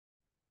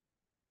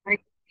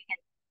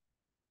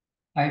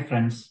Hi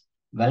friends,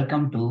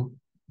 welcome to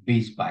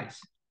BSpice,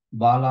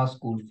 Bala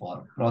School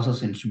for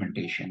Process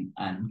Instrumentation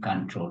and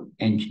Control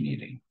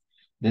Engineering.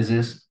 This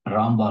is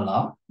Ram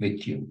Bala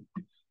with you.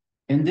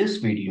 In this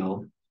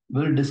video,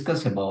 we'll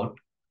discuss about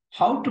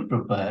how to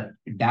prepare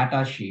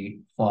data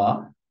sheet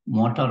for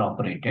motor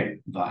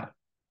operated valve,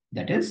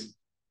 that is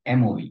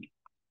MOV.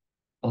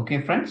 Okay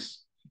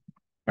friends?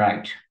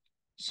 Right.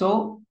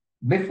 So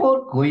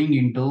before going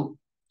into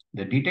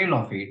the detail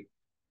of it,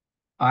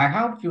 I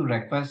have few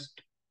requests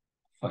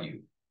for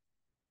you.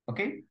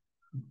 Okay.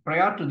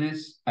 Prior to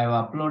this, I've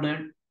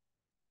uploaded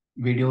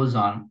videos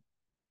on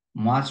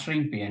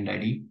mastering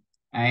P&ID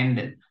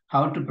and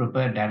how to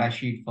prepare data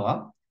sheet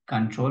for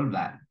control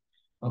valve.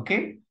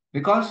 Okay,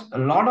 because a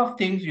lot of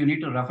things you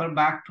need to refer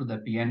back to the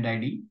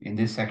P&ID in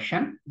this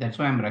section. That's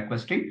why I'm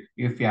requesting,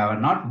 if you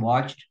have not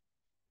watched,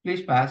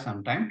 please spare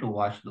some time to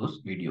watch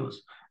those videos.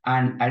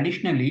 And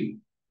additionally,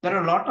 there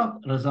are a lot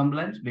of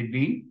resemblance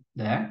between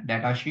the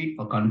data sheet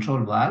for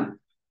control valve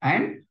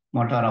and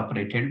motor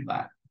operated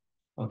valve.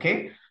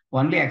 Okay,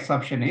 only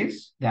exception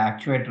is the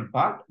actuator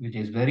part, which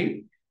is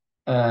very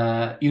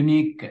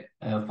unique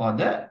for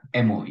the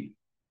MOV.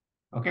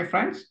 Okay,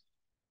 friends,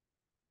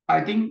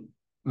 I think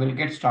we'll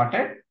get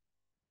started.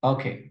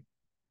 Okay,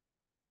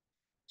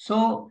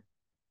 so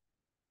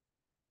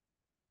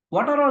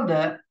what are all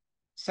the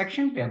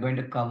sections we are going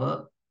to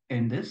cover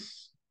in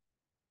this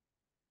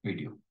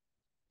video?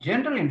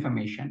 General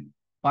information,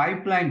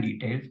 pipeline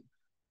details,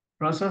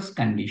 process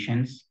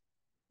conditions,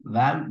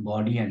 valve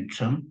body and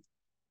trim,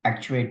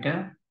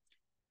 actuator,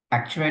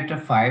 actuator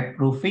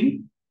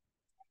fireproofing,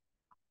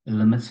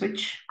 limit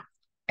switch,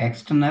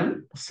 external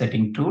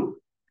setting tool,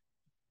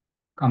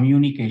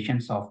 communication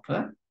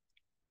software,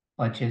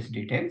 purchase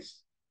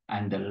details,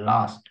 and the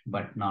last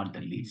but not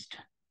the least,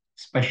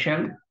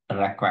 special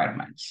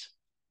requirements.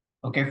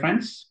 Okay,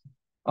 friends?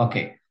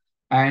 Okay.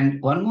 And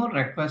one more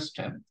request.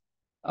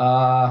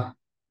 Uh,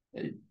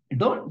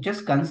 don't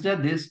just consider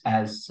this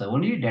as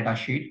only data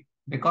sheet,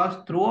 because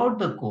throughout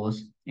the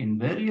course in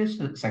various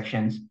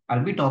sections,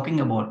 I'll be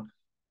talking about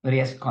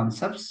various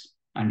concepts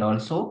and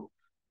also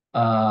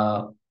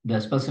the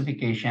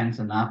specifications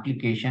and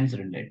applications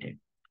related.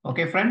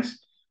 Okay, friends,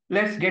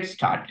 let's get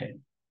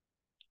started.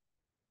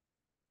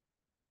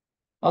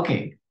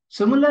 Okay,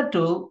 similar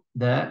to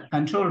the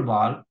control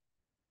valve,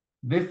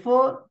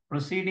 before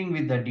proceeding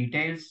with the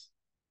details,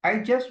 I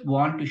just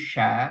want to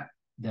share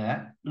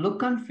the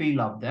look and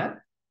feel of the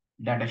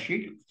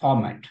datasheet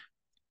format.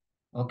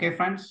 Okay,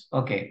 friends?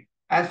 Okay,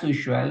 as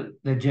usual,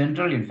 the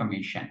general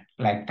information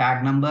like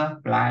tag number,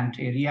 plant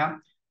area,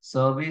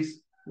 service,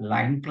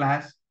 line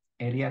class,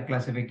 area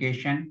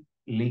classification,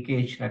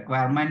 leakage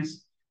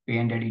requirements,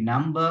 P&ID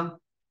number,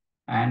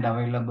 and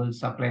available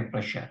supply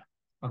pressure.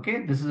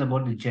 Okay, this is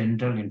about the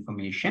general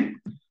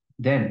information.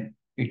 Then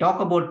we talk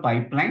about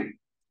pipeline,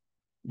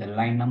 the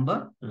line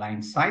number,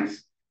 line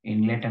size,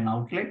 inlet and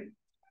outlet,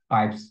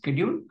 pipe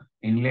schedule,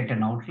 inlet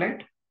and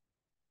outlet,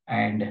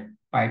 and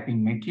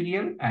piping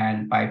material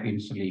and pipe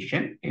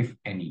insulation, if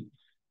any.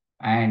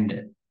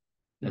 And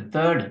the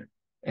third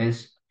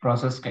is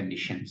process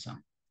conditions.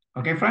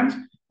 Okay, friends,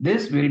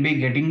 this will be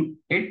getting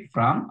it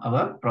from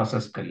our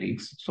process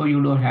colleagues. So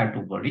you don't have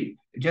to worry,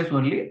 just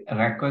only a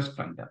request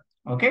from them.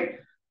 Okay,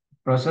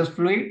 process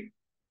fluid,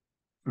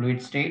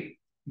 fluid state,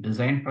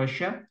 design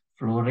pressure,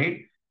 flow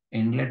rate,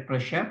 inlet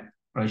pressure,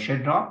 pressure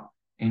drop,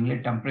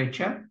 inlet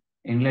temperature,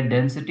 inlet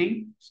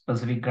density,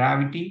 specific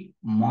gravity,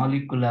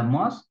 molecular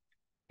mass,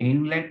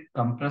 inlet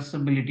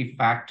compressibility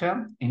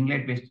factor,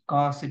 inlet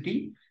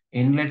viscosity,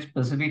 inlet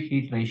specific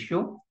heat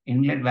ratio,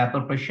 inlet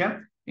vapor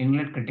pressure,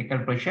 inlet critical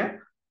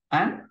pressure,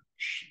 and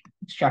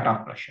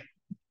shut-off pressure.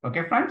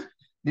 Okay, friends,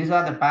 these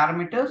are the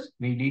parameters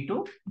we need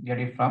to get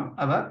it from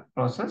our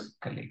process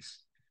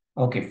colleagues.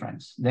 Okay,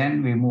 friends,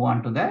 then we move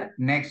on to the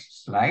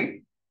next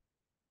slide.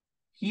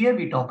 Here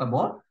we talk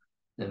about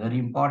the very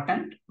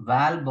important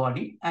valve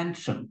body and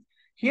trim.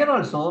 Here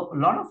also a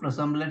lot of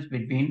resemblance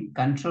between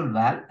control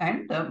valve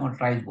and the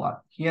motorized valve.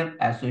 Here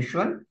as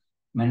usual,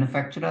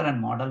 manufacturer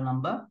and model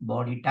number,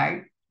 body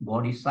type,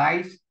 body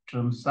size,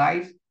 trim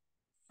size,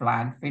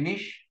 flange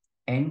finish,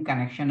 end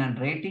connection and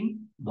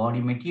rating,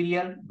 body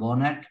material,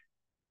 bonnet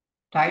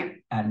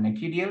type and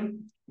material,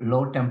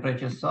 low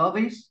temperature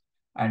service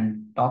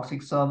and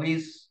toxic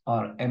service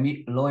or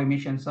low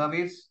emission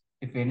service,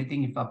 if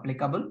anything, if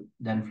applicable,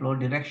 then flow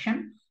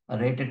direction,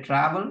 rated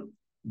travel,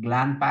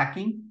 gland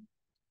packing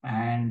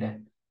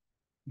and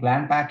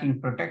gland packing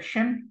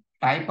protection,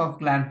 type of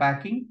gland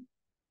packing,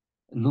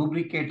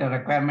 lubricator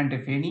requirement,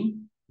 if any,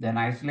 then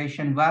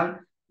isolation valve,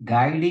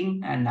 guiding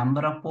and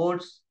number of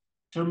ports,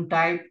 trim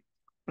type,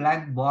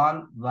 plug,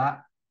 ball,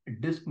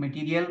 disc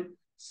material,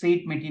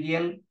 seat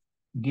material,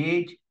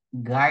 gauge,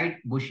 guide,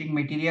 bushing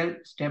material,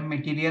 stem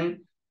material,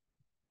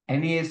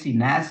 NAC,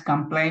 NAS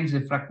compliance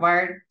if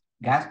required,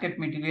 gasket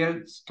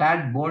material,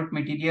 stud bolt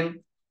material,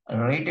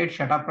 rated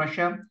shutter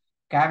pressure,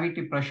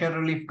 cavity pressure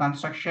relief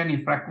construction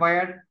if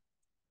required,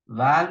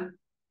 valve,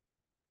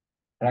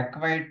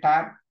 required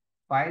tab,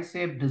 fire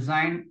safe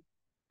design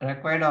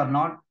required or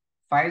not,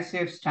 fire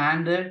safe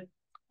standard,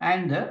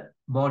 and the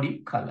body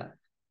color.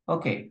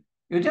 Okay,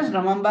 you just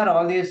remember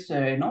all these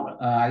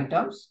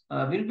items.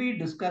 We'll be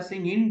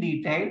discussing in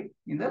detail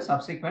in the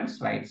subsequent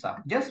slides.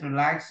 Just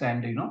relax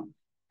and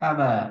have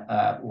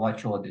a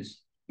watch over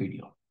this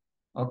video.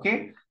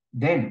 Okay,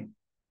 then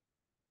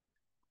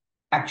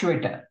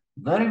actuator,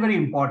 very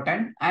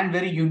important and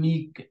very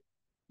unique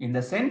in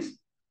the sense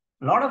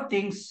a lot of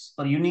things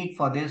are unique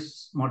for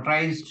this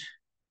motorized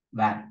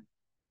van.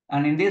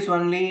 And in this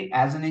only,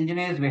 as an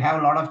engineers, we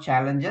have a lot of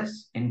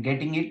challenges in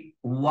getting it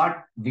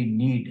what we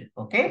need.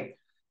 Okay.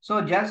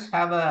 So just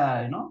have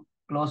a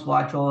close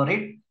watch over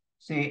it.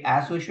 See,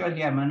 as usual,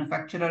 here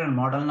manufacturer and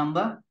model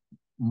number,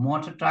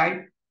 motor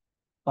type,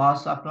 power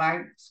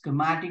supply,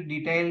 schematic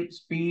detail,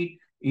 speed,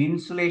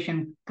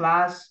 insulation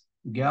class,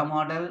 gear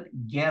model,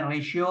 gear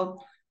ratio,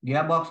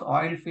 gearbox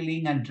oil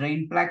filling and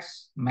drain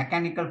plugs,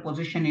 mechanical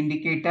position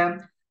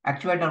indicator,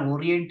 actuator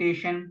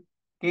orientation,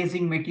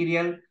 casing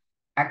material,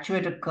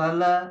 actuator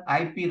color,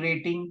 IP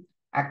rating,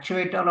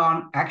 actuator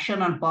on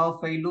action and power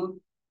failure,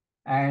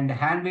 and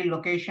hand wheel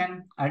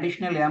location,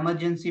 additional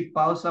emergency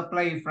power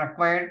supply if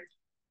required,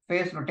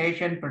 phase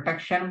rotation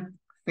protection,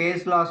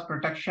 phase loss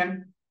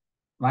protection,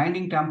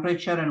 winding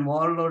temperature and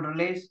overload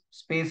relays,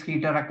 space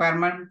heater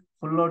requirement,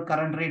 full load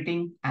current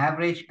rating,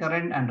 average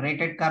current and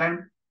rated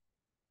current,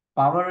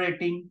 power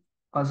rating,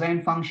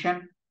 cosine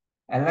function,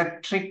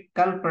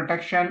 electrical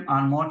protection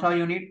on motor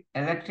unit,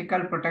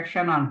 electrical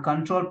protection on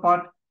control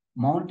part,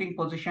 mounting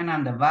position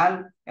and the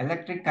valve,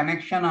 electric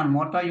connection on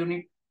motor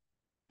unit,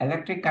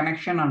 electric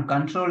connection on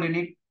control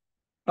unit,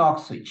 torque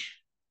switch.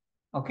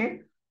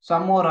 Okay,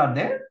 some more are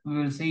there. We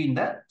will see in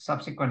the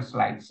subsequent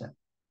slides.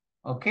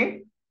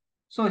 Okay,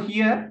 so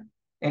here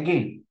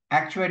again,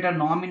 actuator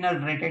nominal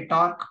rated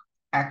torque,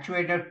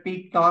 actuator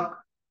peak torque,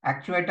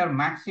 actuator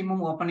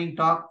maximum opening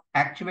torque,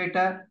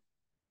 actuator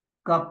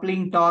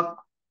coupling torque,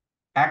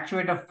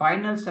 actuator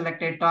final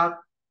selected torque,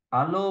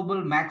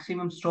 allowable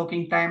maximum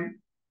stroking time,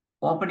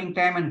 opening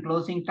time and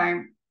closing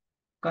time,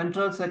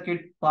 control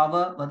circuit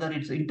power, whether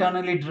it's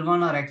internally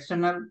driven or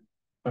external,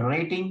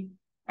 rating,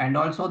 and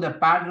also the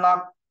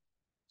padlock,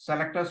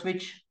 selector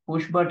switch,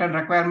 push button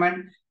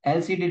requirement,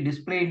 LCD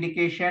display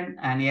indication,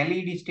 and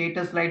LED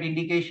status light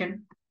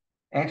indication,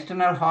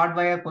 external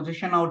hardwire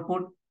position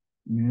output,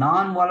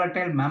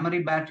 non-volatile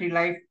memory battery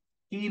life,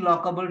 key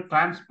lockable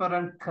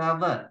transparent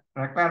cover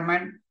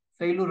requirement,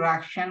 failure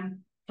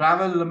action,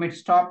 travel limit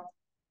stop,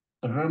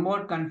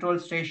 remote control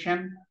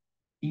station,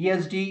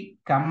 ESD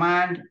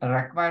command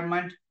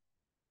requirement,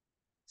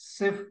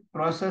 SIF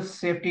process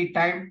safety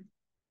time,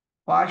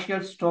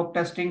 partial stroke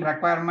testing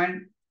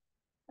requirement,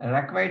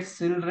 required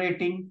SIL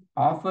rating,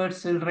 offered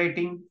SIL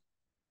rating,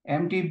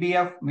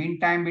 MTBF mean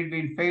time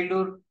between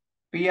failure,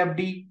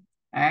 PFD,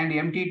 and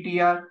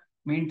MTTR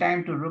mean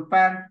time to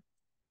repair,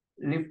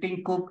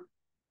 lifting cook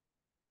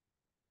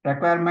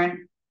requirement,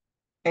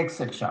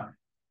 etc.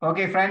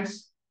 Okay,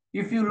 friends,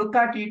 if you look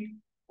at it,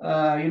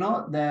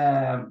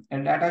 the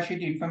data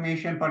sheet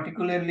information,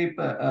 particularly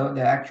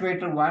the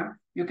actuator one,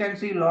 you can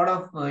see a lot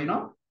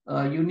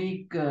of,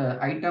 unique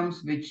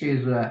items which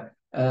is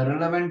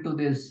relevant to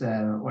this,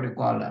 what you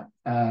call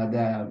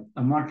the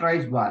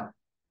motorized valve.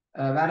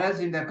 Whereas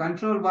in the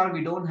control valve,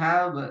 we don't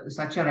have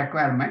such a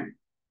requirement.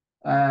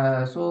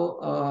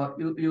 So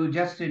you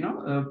just,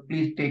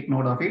 please take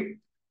note of it.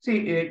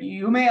 See,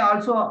 you may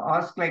also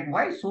ask like,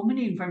 why so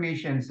many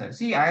information, sir?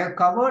 See, I have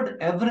covered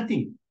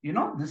everything.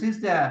 This is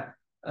the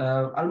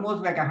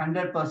almost like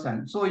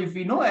 100%. So if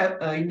we know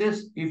in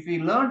this, if we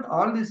learned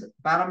all these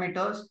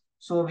parameters,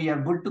 so we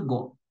are good to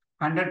go.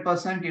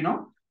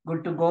 100%,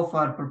 good to go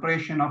for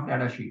preparation of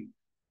data sheet.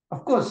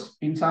 Of course,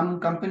 in some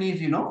companies,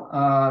 they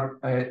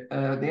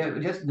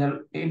just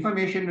the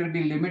information will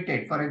be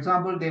limited. For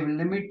example, they will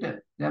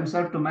limit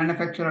themselves to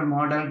manufacturer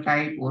model,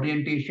 type,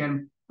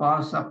 orientation,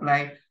 power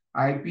supply,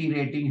 IP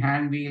rating,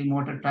 hand wheel,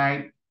 motor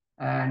type,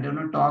 and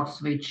torque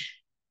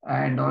switch,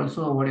 and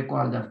also what you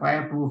call the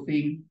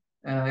fireproofing,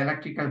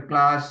 electrical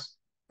class,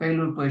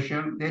 failure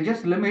position. They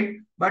just limit.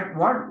 But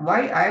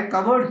why I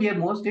covered here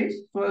most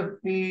is so if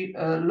we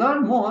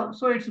learn more,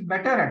 so it's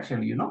better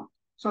actually.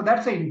 So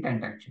that's the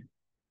intent actually.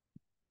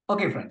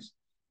 Okay, friends,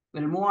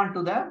 we'll move on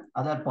to the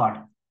other part.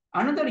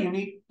 Another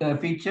unique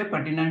feature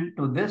pertinent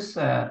to this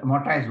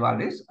motorized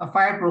valve is a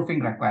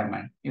fireproofing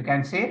requirement. You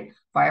can say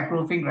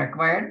fireproofing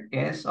required,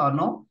 yes or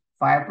no,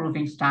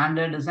 fireproofing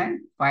standard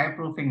design,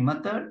 fireproofing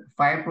method,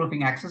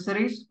 fireproofing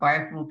accessories,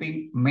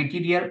 fireproofing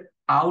material,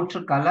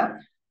 outer color,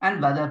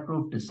 and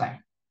weatherproof design.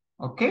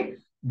 Okay,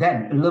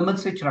 then limit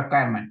switch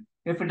requirement.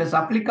 If it is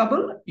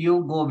applicable,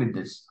 you go with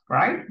this,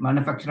 right?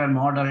 Manufacturer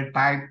model,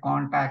 type,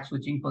 contact,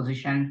 switching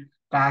position,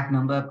 tag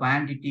number,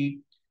 quantity,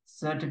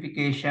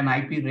 certification,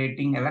 IP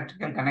rating,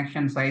 electrical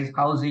connection size,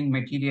 housing,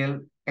 material,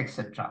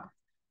 etc.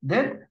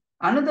 Then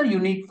another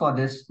unique for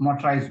this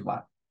motorized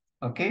valve,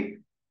 okay?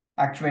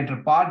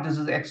 Actuator part, this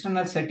is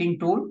external setting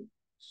tool.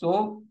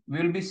 So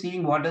we'll be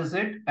seeing what is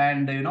it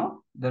and,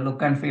 the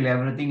look and feel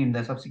everything in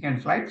the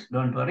subsequent slides.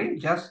 Don't worry,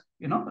 just,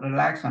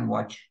 relax and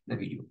watch the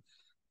video.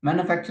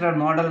 Manufacturer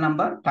model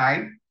number,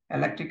 type,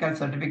 electrical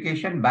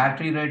certification,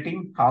 battery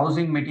rating,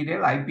 housing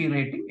material, IP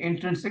rating,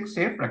 intrinsic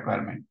safe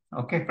requirement.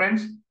 Okay,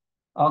 friends?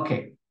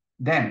 Okay.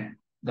 Then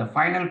the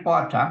final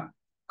part,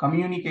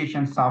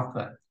 communication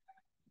software.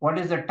 What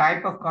is the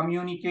type of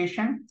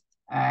communication?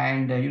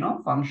 And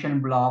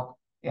function block,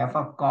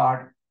 FF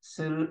card,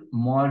 SIL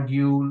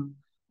module,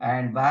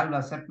 and valve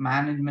asset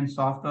management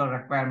software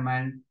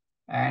requirement,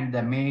 and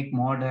the make,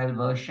 model,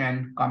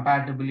 version,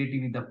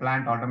 compatibility with the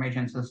plant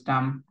automation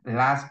system,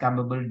 last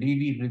capable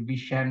DD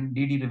revision,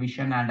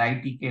 and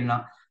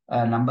ITK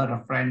number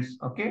reference.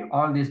 Okay,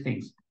 all these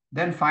things.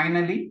 Then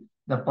finally,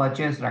 the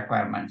purchase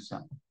requirements.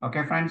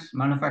 Okay, friends,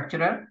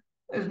 manufacturer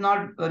is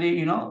not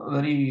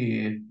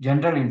very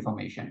general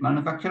information.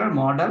 Manufacturer,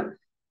 model,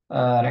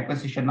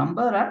 requisition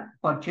number, and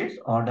purchase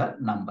order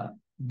number.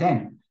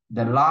 Then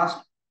the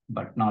last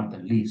but not the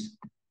least,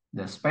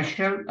 the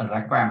special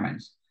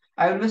requirements.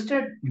 I've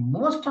listed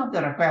most of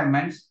the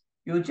requirements.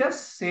 You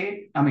just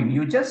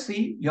you just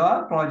see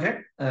your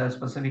project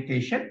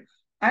specification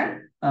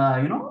and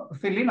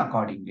fill in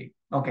accordingly.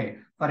 Okay.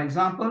 For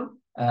example,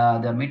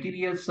 the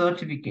material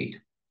certificate,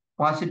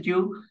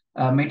 positive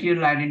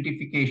material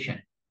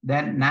identification,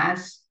 then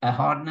NAS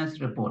hardness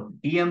report,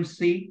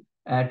 EMC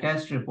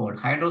test report,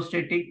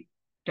 hydrostatic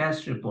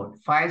test report,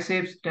 fire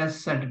safe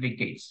test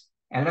certificates,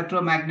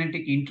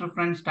 electromagnetic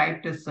interference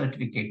type test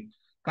certificate,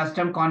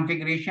 custom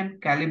configuration,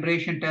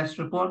 calibration test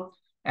report,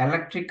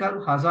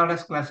 electrical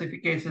hazardous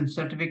classification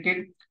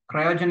certificate,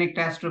 cryogenic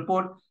test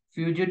report,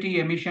 fugitive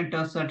emission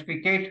test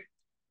certificate,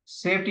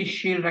 safety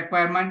shield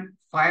requirement,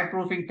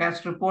 fireproofing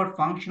test report,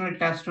 functional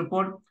test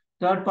report,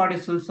 third-party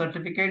SIL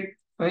certificate,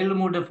 failure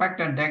mode effect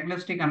and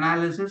diagnostic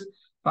analysis,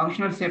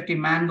 functional safety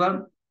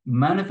manual,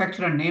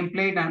 manufacturer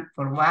nameplate and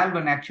for valve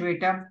and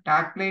actuator,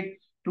 tag plate,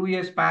 2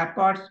 years spare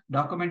parts,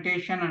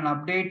 documentation and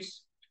updates,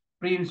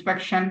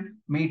 pre-inspection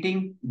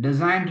meeting,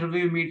 design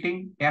review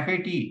meeting,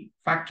 FAT,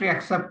 factory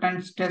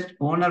acceptance test,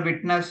 owner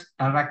witness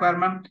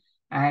requirement,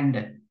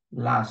 and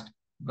last,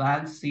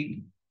 valve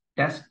seat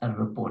test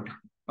report.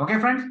 Okay,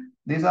 friends,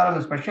 these are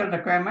the special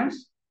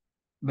requirements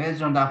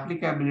based on the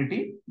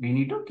applicability we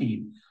need to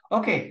keep.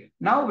 Okay,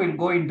 now we'll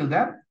go into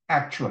the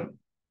actual.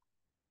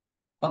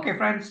 Okay,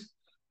 friends,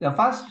 the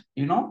first,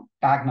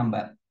 tag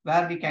number,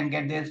 where we can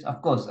get this,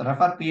 of course,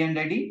 refer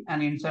P&ID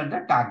and insert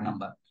the tag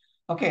number.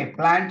 Okay,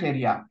 plant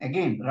area.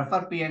 Again,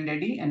 refer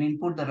P&ID and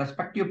input the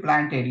respective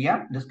plant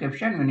area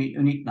description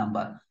unit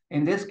number.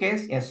 In this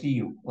case,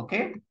 SEU.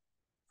 Okay,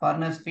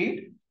 furnace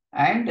feed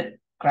and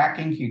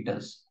cracking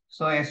heaters.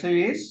 So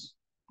SEU is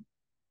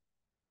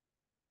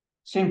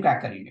steam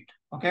cracker unit.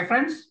 Okay,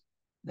 friends.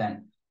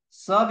 Then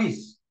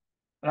service.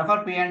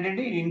 Refer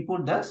P&ID,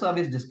 input the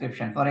service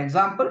description. For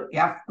example,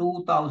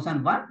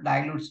 F2001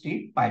 dilute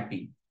steel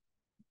piping.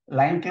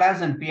 Line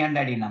class and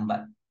P&ID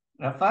number.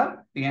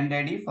 Refer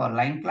P&ID for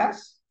line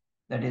class,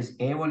 that is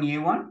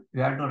A1A1.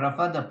 You have to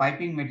refer the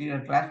piping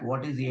material class,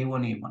 what is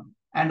A1A1,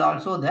 and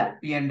also the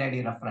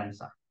P&ID reference.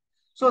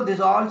 So this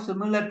is all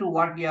similar to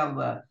what we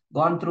have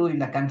gone through in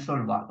the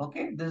control valve.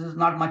 Okay, this is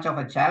not much of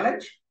a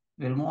challenge.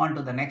 We'll move on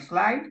to the next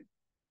slide.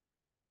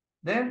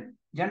 Then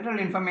general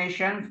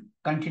information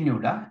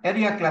continued,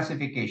 area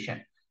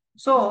classification.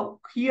 So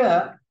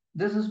here,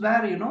 this is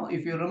where,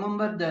 if you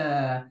remember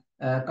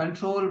the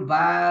control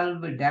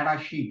valve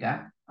data sheet,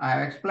 I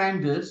have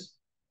explained this.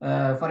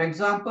 For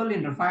example,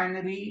 in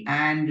refinery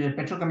and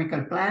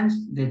petrochemical plants,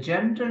 they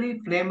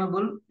generally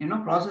flammable,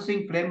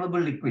 processing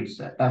flammable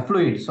liquids,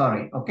 fluids,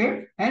 sorry,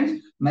 okay?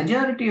 Hence,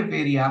 majority of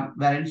area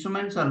where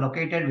instruments are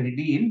located will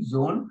be in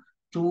zone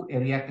 2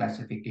 area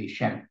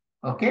classification,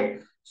 okay?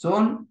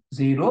 Zone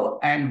 0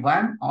 and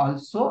 1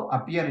 also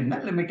appear in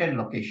a limited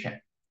location.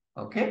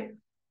 Okay.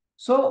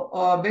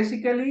 So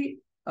basically,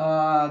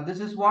 this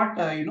is what,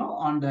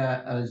 on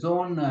the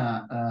zone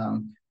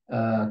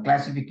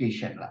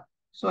classification.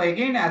 So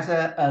again, as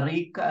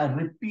a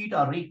repeat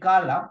or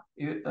recall,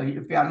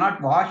 if you have not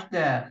watched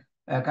the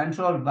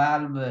control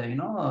valve,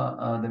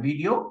 the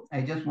video,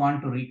 I just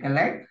want to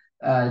recollect.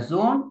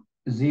 Zone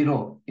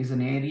 0 is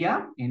an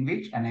area in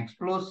which an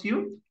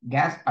explosive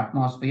gas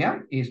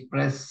atmosphere is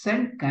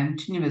present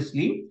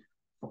continuously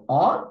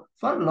or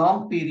for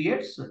long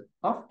periods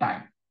of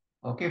time.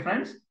 Okay,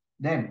 friends.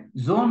 Then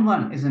zone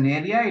 1 is an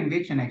area in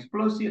which an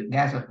explosive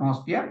gas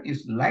atmosphere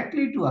is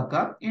likely to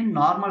occur in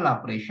normal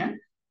operation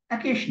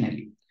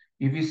occasionally.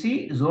 If you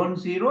see zone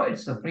 0,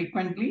 it's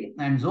frequently,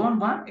 and zone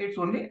 1, it's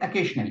only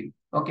occasionally.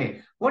 Okay,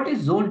 what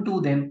is zone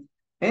 2 then?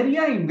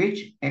 Area in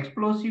which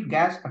explosive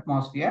gas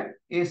atmosphere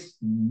is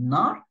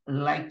not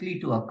likely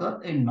to occur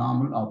in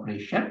normal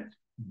operation,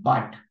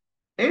 but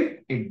if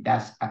it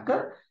does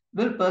occur,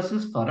 will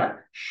persist for a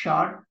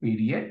short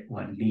period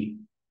only.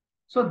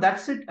 So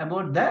that's it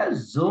about the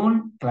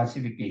zone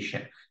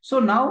classification. So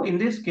now in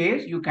this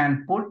case, you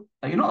can put,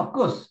 of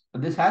course,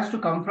 this has to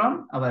come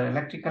from our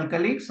electrical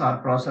colleagues or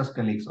process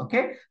colleagues.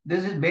 Okay.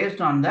 This is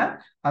based on the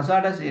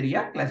hazardous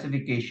area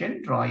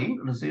classification drawing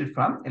received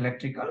from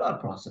electrical or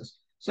process.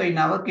 So in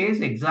our case,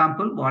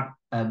 example, what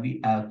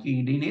we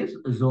keyed in is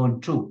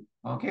zone 2.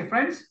 Okay,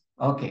 friends.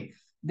 Okay.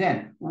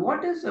 Then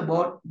what is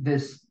about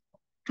this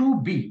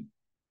 2B.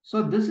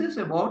 So this is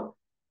about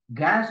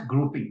gas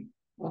grouping.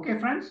 Okay,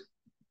 friends?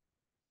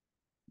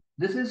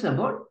 This is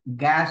about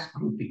gas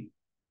grouping.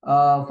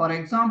 For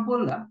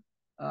example,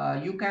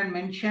 you can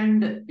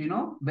mention,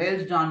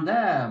 based on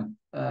the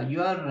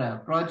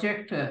your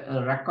project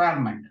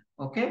requirement.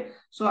 Okay,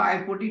 so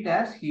I put it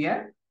as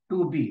here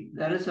 2B.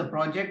 There is a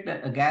project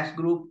a gas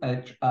group,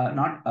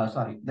 not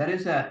sorry. There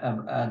is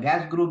a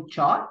gas group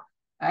chart,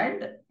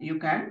 and you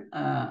can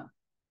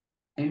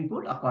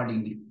input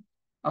accordingly.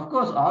 Of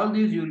course, all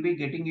these you will be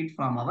getting it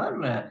from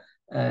our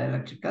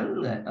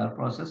electrical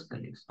process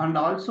colleagues. And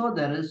also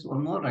there is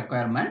one more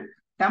requirement,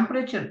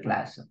 temperature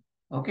class.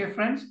 Okay,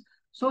 friends.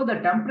 So the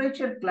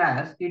temperature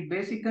class, it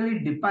basically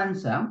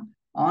depends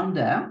on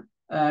the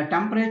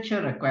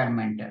temperature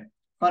requirement.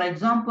 For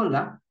example,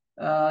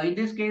 in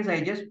this case,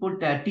 I just put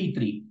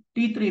T3.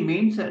 T3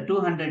 means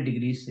 200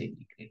 degrees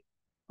centigrade.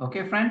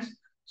 Okay, friends.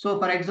 So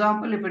for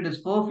example, if it is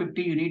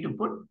 450, you need to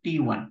put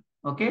T1.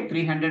 Okay,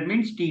 300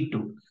 means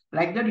T2.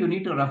 Like that, you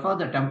need to refer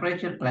the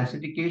temperature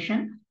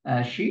classification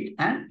sheet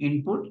and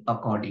input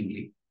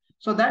accordingly.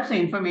 So that's the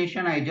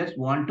information I just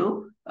want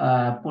to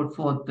put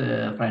forth,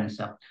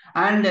 friends.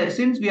 And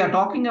since we are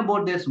talking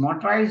about this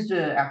motorized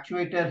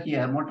actuator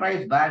here,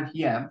 motorized valve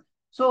here,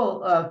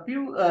 so a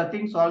few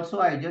things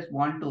also I just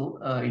want to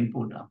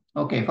input.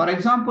 Okay, for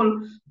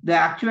example, the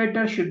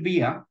actuator should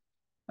be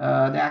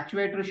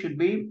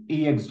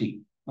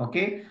EXD.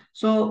 Okay,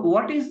 so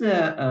what is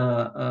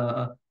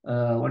the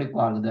what do you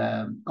call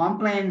the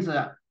compliance?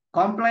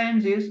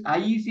 Compliance is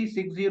IEC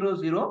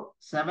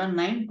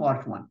 60079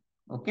 part 1.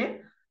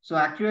 Okay, so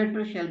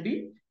actuator shall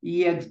be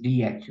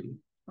EXD actually,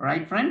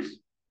 right, friends?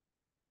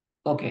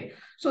 Okay,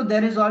 so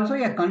there is also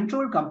a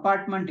control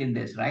compartment in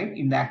this, right,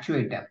 in the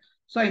actuator.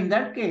 So in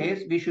that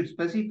case, we should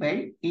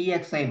specify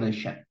EXI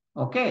version.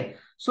 Okay,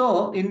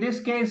 so in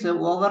this case,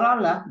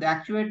 overall, the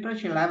actuator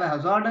shall have a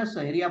hazardous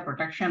area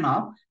protection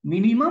of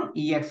minimum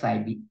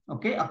EXIB,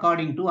 okay,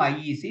 according to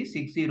IEC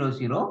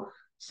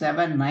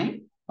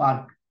 60079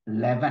 part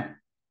 11.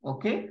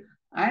 Okay,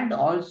 and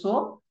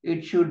also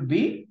it should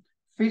be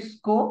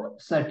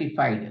FISCO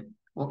certified.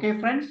 Okay,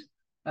 friends,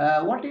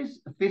 what is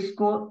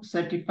FISCO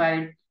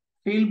certified?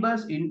 Field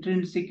bus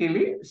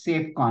intrinsically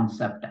safe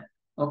concept.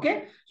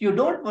 Okay, you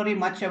don't worry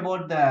much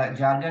about the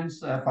jargons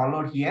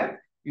followed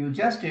here. You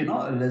just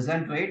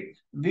listen to it.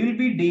 We'll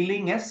be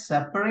dealing a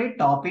separate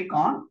topic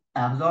on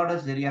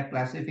hazardous area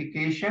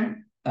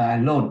classification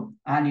alone,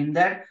 and in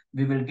that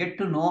we will get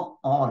to know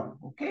all.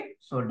 Okay,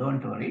 so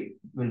don't worry.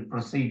 We'll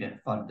proceed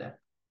further.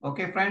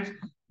 Okay, friends.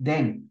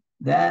 Then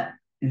the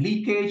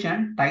leakage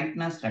and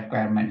tightness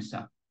requirements.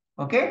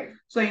 Okay,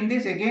 so in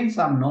this again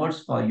some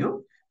notes for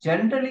you.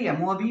 Generally,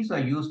 MOVs are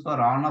used for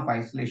on-off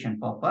isolation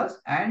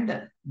purpose,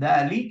 and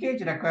the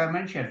leakage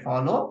requirement should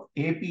follow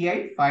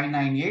API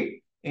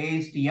 598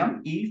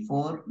 ASTM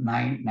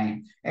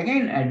E499.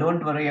 Again,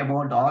 don't worry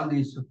about all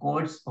these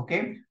codes.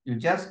 Okay, you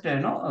just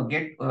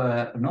get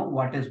know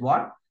what is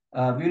what.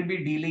 We'll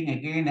be dealing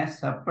again a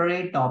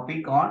separate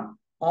topic on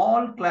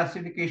all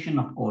classification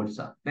of codes.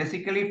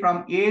 Basically,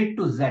 from A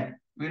to Z,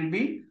 we'll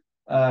be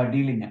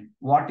dealing in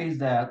what is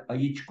the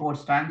each code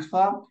stands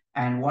for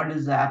and what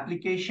is the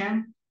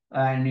application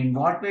and in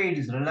what way it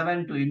is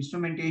relevant to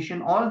instrumentation.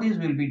 All these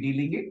will be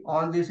dealing it,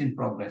 all this in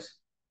progress.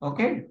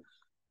 Okay,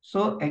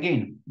 so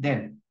again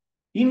then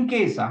in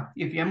case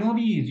if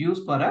MOV is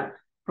used for a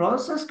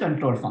process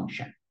control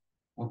function,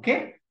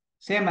 okay,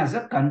 same as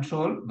a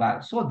control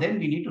valve, so then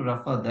we need to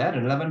refer the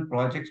relevant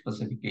project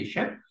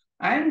specification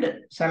and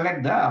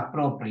select the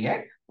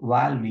appropriate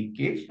valve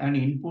leakage and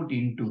input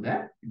into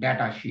the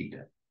data sheet.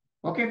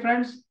 Okay,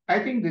 friends, I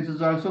think this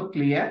is also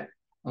clear.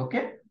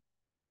 Okay,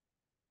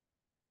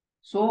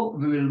 so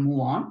we will move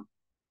on.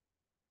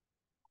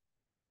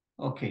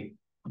 Okay.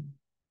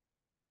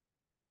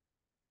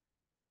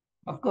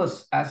 Of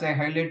course, as I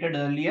highlighted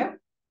earlier,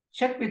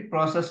 check with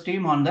process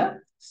team on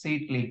the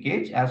seat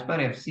leakage as per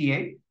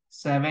FCI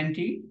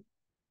 70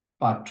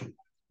 part 2.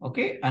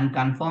 Okay, and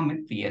confirm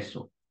with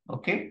TSO.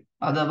 Okay,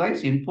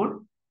 otherwise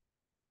input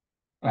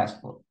class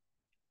 4.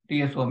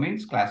 TSO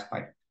means class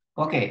 5.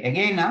 Okay,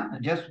 again,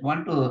 just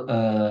want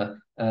to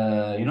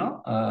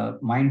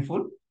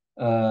mindful.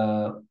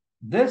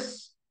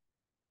 This,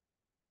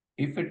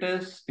 if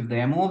the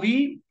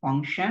MOV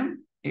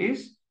function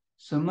is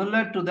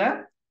similar to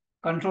the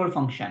control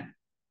function,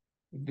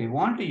 if they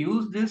want to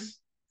use this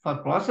for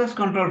process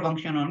control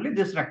function only,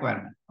 this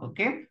requirement.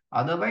 Okay,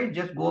 otherwise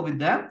just go with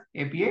the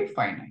API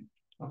 5.9.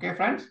 Okay,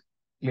 friends,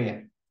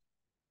 clear?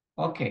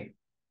 Okay,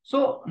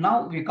 so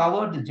now we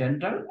covered the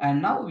general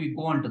and now we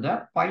go on to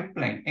the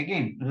pipeline.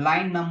 Again,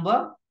 line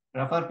number,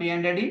 refer P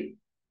and ID,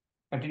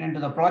 pertinent to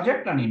the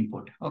project and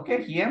input.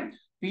 Okay, here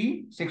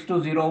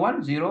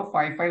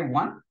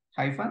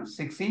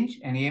P620105551-6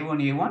 and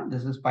A1A1.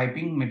 This is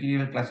piping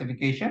material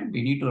classification.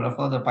 We need to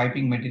refer the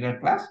piping material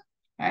class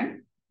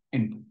and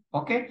input.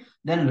 Okay,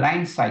 then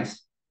line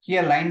size.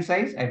 Here line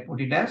size, I put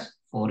it as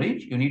 4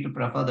 inch. You need to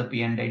prefer the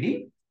P and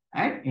ID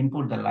and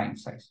input the line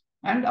size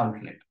and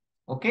outlet.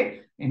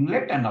 Okay,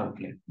 inlet and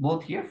outlet,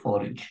 both here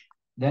 4 inch.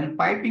 Then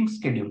piping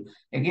schedule.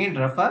 Again,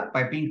 refer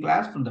piping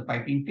class from the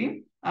piping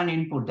team and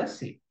input the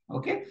same.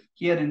 Okay.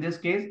 Here in this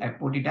case, I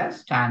put it as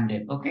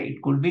standard. Okay.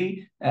 It could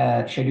be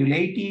schedule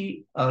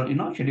 80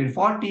 or, schedule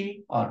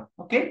 40 or,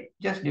 okay.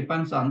 Just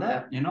depends on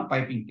the,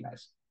 piping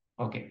class.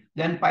 Okay.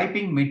 Then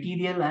piping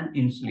material and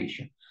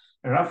insulation.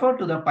 Refer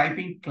to the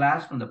piping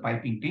class from the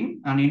piping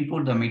team and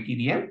input the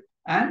material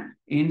and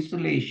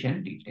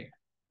insulation detail.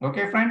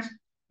 Okay, friends.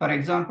 For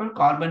example,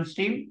 carbon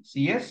steel,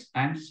 CS,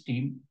 and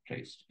steam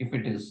traced, if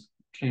it is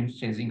stream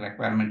chasing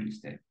requirement is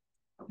there.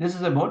 This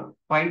is about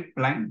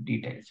pipeline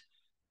details.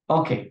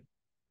 Okay.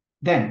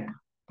 Then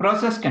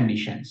process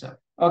conditions.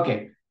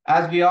 Okay.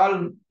 As we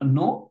all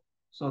know,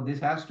 so this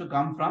has to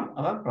come from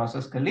our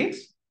process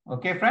colleagues.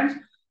 Okay, friends.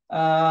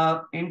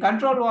 In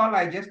control valve,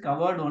 I just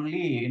covered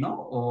only,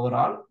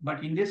 overall.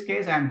 But in this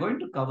case, I'm going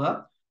to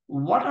cover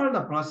what are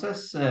the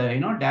process,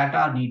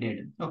 data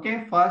needed.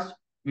 Okay. First,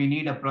 we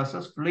need a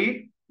process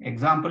fluid.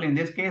 Example, in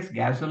this case,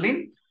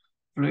 gasoline.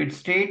 Fluid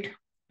state,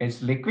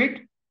 it's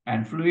liquid,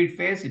 and fluid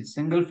phase, it's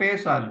single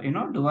phase or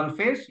dual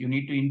phase. You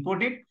need to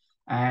input it.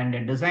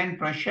 And design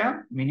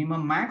pressure,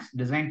 minimum max,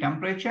 design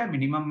temperature,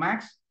 minimum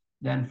max,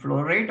 then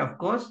flow rate, of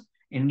course,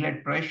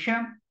 inlet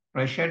pressure,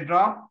 pressure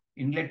drop,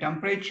 inlet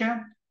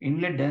temperature,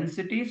 inlet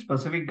density,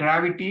 specific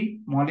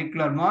gravity,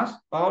 molecular mass,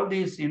 all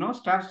these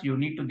stuffs you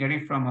need to get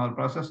it from our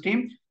process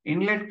team.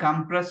 Inlet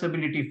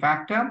compressibility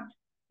factor,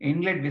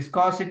 inlet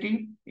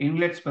viscosity,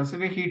 inlet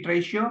specific heat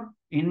ratio,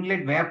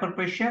 inlet vapor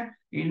pressure,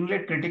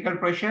 inlet critical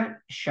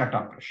pressure,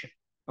 shutoff pressure.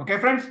 Okay,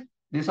 friends,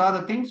 these are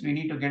the things we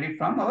need to get it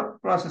from our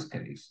process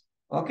colleagues.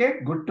 Okay,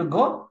 good to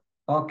go.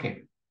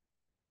 Okay.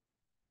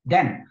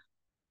 Then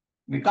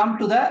we come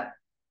to the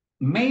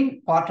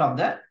main part of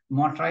the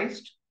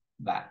motorized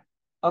valve.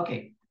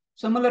 Okay.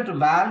 Similar to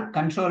valve,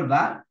 control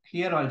valve,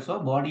 here also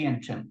body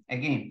and trim.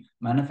 Again,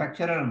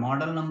 manufacturer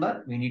model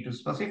number, we need to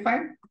specify.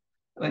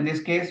 In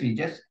this case, we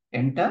just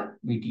enter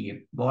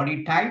VTA.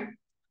 Body type,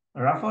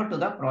 refer to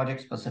the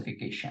project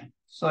specification.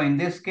 So in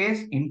this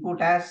case,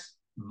 input as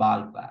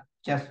ball valve,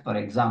 just for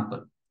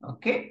example.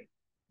 Okay.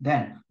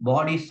 Then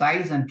body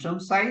size and trim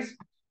size,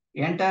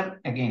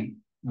 enter again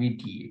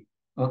VTA.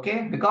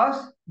 Okay.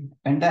 Because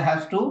vendor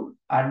has to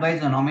advise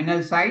the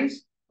nominal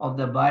size of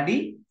the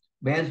body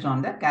based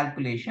on the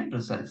calculation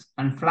results.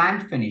 And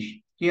flange finish,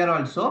 here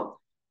also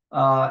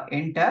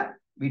enter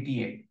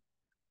VTA.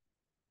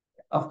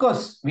 Of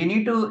course, we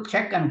need to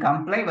check and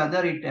comply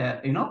whether it,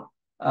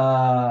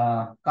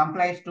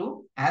 complies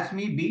to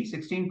ASME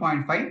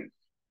B16.5,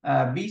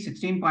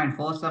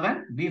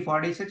 B16.47,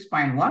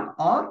 B46.1,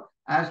 or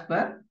as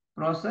per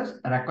process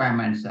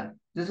requirements.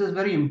 This is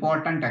very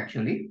important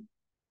actually.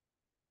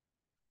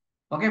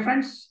 Okay,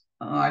 friends,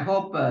 I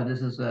hope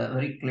this is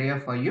very clear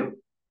for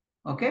you.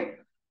 Okay.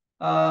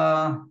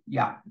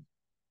 Yeah.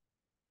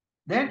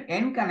 Then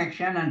end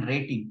connection and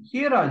rating.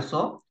 Here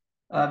also,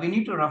 we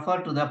need to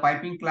refer to the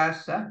piping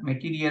class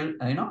material,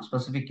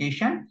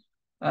 specification.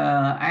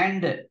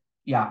 And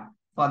yeah,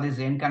 for this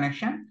end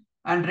connection.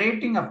 And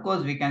rating, of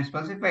course, we can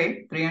specify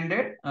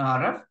 300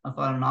 RF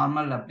for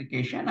normal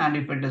application. And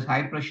if it is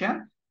high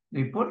pressure,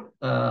 we put,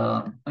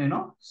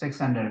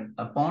 600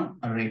 pound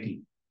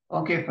rating.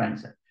 Okay,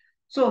 friends.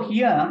 So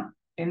here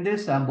in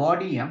this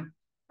body,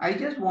 I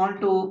just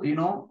want to,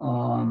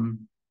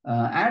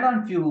 add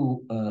on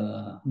few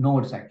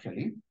nodes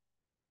actually.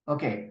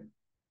 Okay.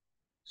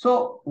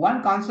 So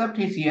one concept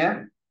is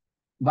here,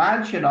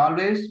 valve should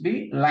always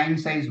be line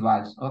size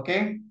valves.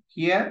 Okay.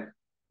 Here,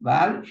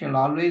 valve shall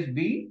always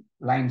be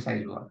line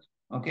size valves.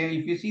 Okay.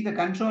 If you see the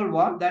control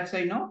valve, that's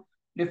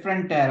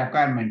different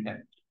requirement.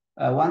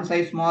 One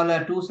size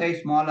smaller, two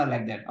size smaller,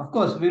 like that. Of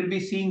course, we'll be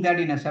seeing that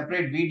in a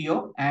separate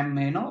video. I'm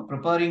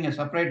preparing a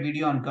separate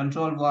video on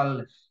control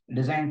valve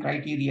design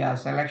criteria,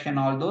 selection,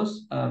 all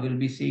those. We'll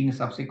be seeing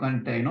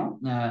subsequent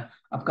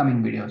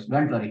upcoming videos.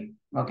 Don't worry.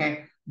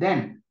 Okay.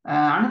 Then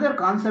another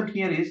concept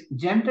here is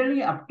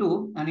generally up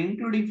to and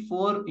including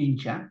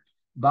 4-inch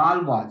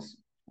ball valves.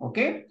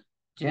 Okay.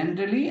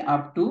 Generally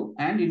up to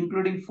and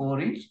including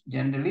 4-inch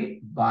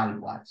generally ball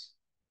valves.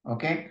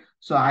 Okay.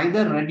 So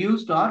either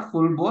reduced or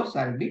full bore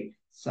shall be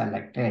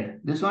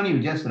selected. This one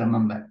you just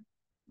remember.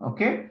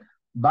 Okay.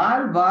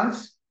 Ball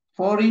valves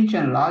 4-inch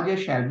and larger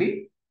shall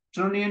be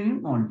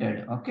trunnion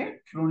mounted. Okay.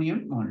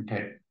 Trunnion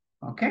mounted.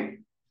 Okay.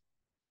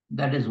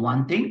 That is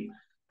one thing.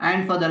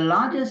 And for the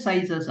larger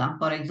sizes,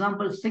 for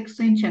example,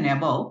 6-inch and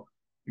above,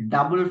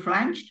 double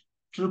flanged,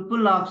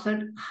 triple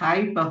offset,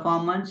 high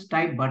performance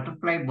type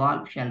butterfly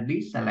valve shall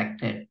be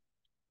selected.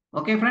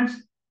 Okay,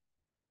 friends.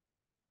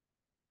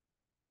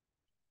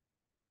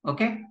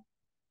 Okay.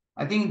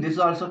 I think this is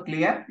also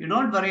clear. You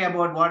don't worry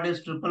about what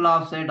is triple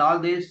offset. All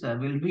this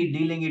will be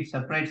dealing in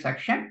separate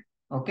section.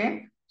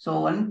 Okay.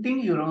 So one thing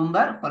you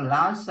remember for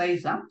large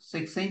size,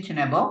 6-inch and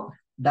above,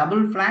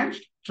 double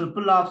flanged,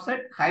 triple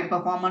offset, high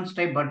performance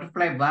type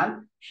butterfly valve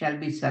shall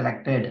be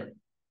selected.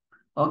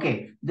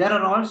 Okay. There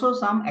are also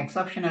some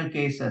exceptional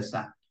cases.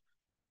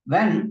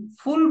 When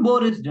full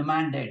bore is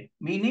demanded,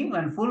 meaning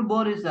when full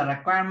bore is the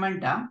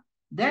requirement,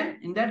 then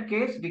in that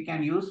case we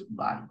can use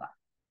bar valve.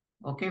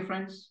 Okay,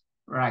 friends.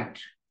 Right.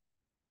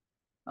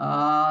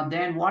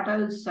 Then what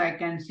else I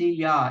can see?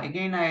 Yeah,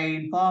 again I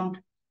informed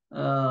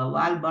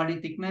valve body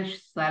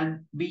thickness shall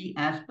be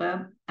as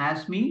per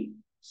ASME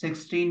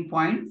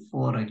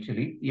 16.4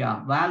 actually.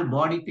 Yeah, valve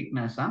body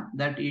thickness,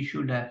 that you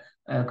should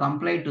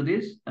comply to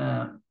this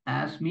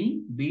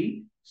ASME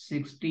B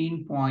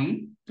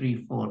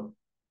 16.34.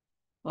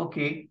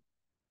 Okay.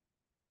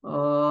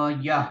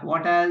 Yeah,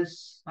 what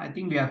else? I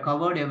think we have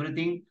covered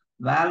everything.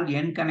 Valve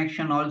end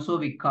connection also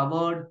we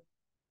covered.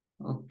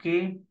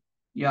 Okay.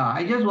 Yeah,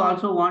 I just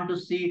also want to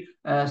say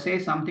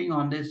something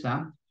on this.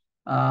 The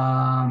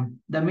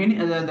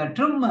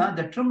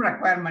trim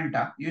requirement.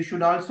 You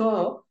should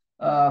also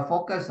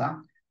focus.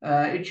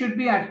 It should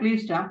be at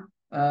least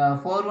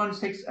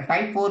 416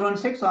 type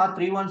 416 or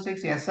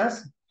 316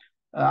 SS,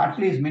 at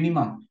least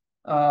minimum.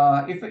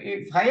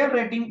 If higher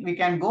rating we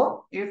can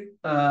go if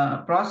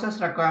process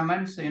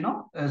requirements is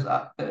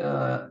what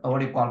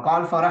do you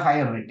call for a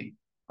higher rating.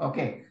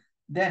 Okay.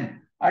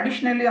 Then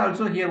additionally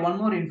also here one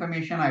more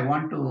information I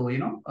want to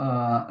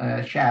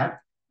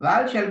share.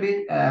 Valve shall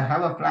be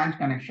have a flange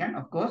connection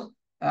of course,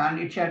 and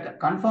it shall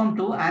conform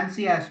to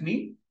ANSI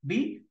ASME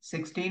B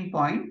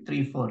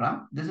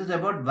 16.34. This is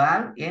about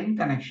valve end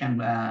connection,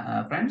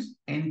 friends,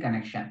 end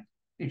connection.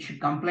 It should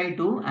comply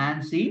to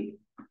ANSI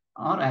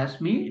or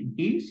ASME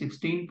B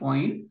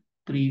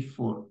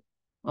 16.34.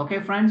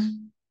 Okay, friends.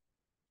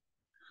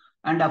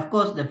 And of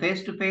course, the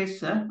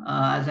face-to-face,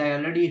 as I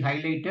already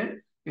highlighted,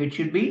 it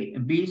should be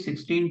B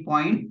 16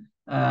 point,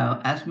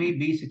 ASME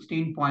B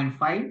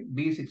 16.5,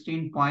 B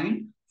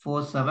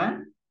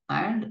 16.47,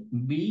 and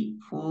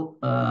B4,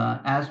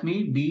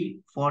 ASME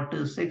B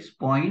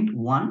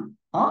 46.1,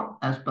 or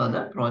as per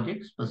the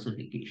project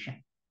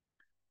specification.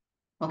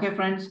 Okay,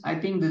 friends, I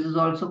think this is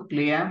also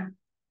clear.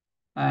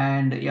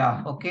 And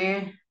yeah,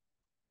 okay,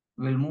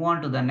 we'll move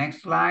on to the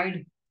next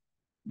slide.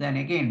 Then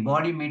again,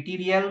 body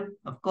material,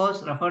 of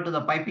course, refer to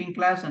the piping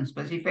class and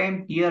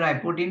specify. Here I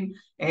put in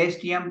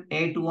ASTM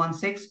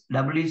A216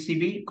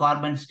 WCB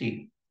carbon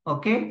steel.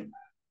 Okay.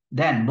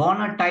 Then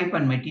bonnet type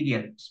and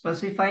material,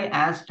 specify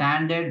as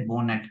standard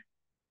bonnet.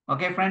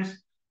 Okay,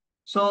 friends.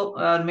 So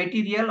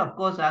material, of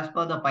course, as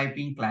per the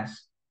piping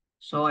class.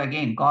 So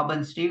again,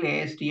 carbon steel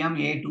ASTM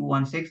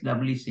A216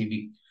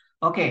 WCB.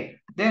 Okay,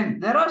 then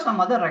there are some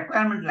other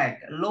requirements like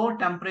low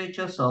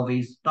temperature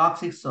service,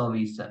 toxic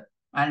service,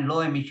 and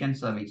low emission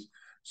service.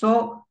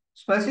 So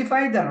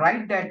specify the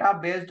right data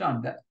based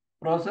on the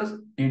process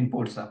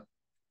inputs.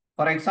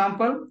 For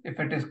example, if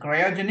it is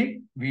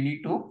cryogenic, we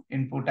need to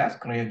input as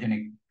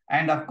cryogenic.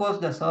 And of course,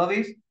 the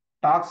service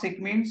toxic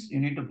means you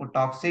need to put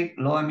toxic,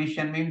 low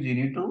emission means you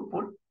need to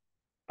put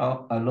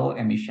a low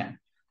emission.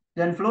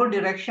 Then flow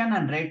direction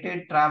and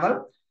rated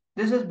travel.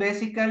 This is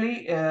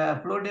basically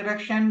flow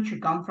direction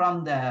should come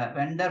from the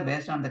vendor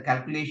based on the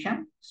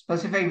calculation,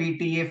 specify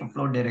VTA for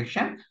flow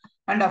direction.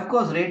 And of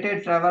course,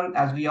 rated travel,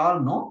 as we all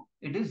know,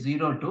 it is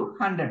 0 to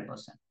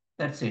 100%.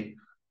 That's it.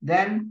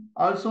 Then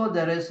also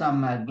there is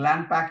some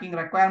gland packing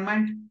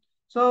requirement.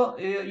 So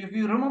if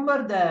you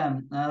remember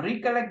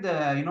recollect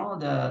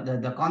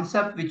the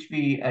concept which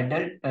we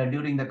dealt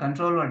during the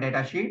controller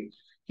data sheet,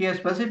 here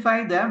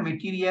specify the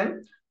material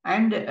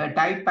and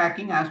type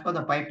packing as per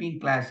the piping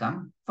class.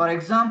 For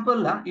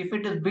example, if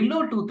it is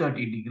below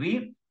 230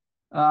 degree,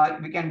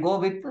 we can go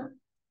with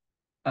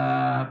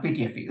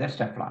PTFE, that's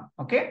Teflon.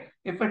 Okay.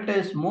 If it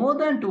is more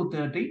than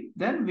 230,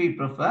 then we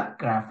prefer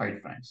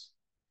graphite, friends.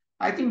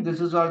 I think this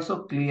is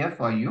also clear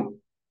for you.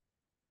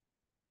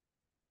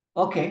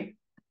 Okay,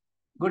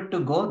 good to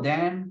go.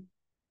 Then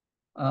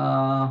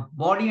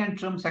body and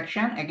trim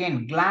section,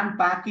 again, gland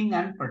packing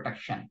and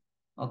protection.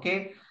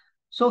 Okay.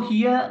 So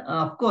here,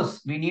 of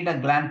course, we need a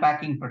gland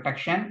packing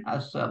protection,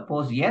 as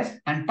suppose yes,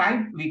 and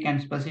type we can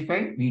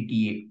specify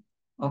VTA.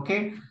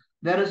 Okay.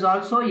 There is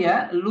also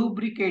a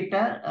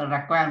lubricator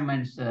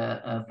requirements,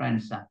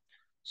 friends.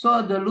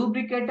 So the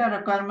lubricator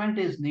requirement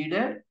is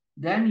needed.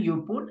 Then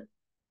you put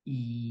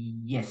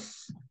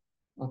yes.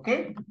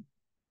 Okay.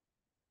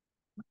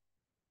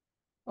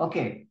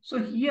 Okay. So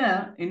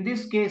here in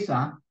this case,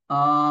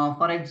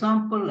 for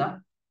example,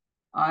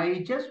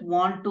 I just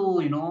want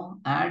to,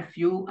 add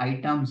few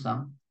items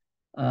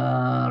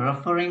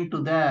referring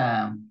to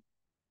the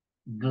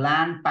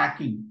gland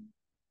packing.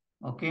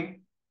 Okay.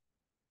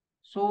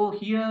 So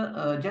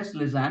here, just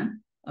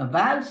listen.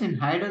 Valves in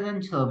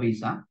hydrogen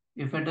service,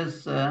 if it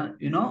is,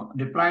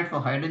 deployed for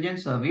hydrogen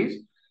service,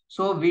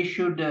 so we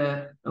should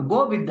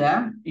go with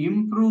the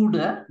improved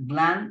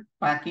gland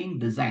packing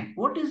design.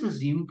 What is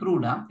this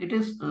improved? It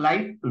is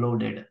life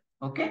loaded.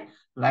 Okay.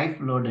 Life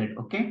loaded.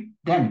 Okay.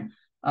 Then,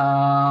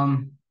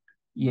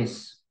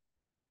 yes,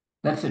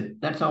 that's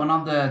it. That's one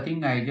of the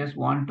thing I just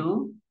want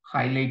to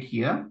highlight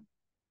here.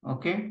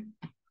 Okay.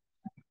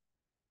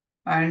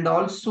 And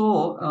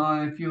also,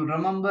 if you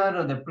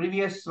remember the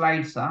previous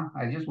slides,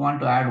 I just want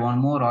to add one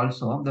more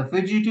also. The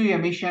fugitive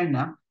emission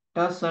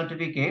test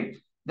certificate,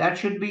 that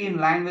should be in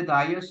line with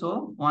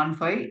ISO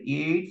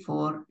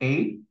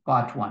 15848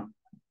 part 1.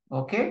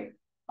 Okay.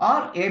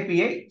 Or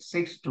API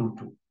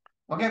 622.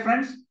 Okay,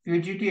 friends.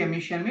 Fugitive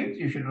emission means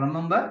you should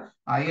remember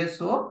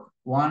ISO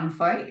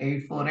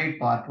 15848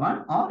 part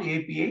 1 or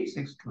API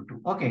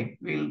 622. Okay,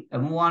 we'll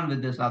move on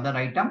with this other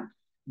item.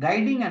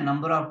 Guiding a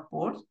number of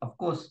ports, of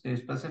course, they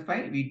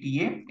specify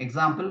VTA,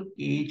 example,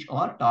 cage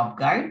or top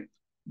guide.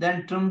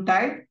 Then trim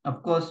type,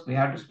 of course, we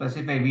have to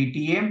specify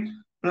VTA.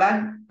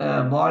 Plug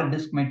ball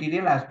disc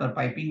material as per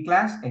piping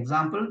class,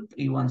 example,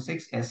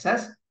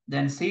 316SS.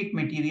 Then seat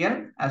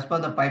material as per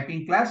the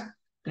piping class,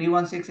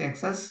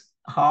 316XS,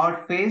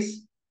 hard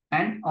face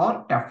and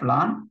or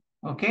Teflon.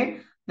 Okay.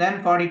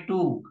 Then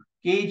 42,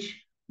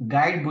 cage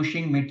guide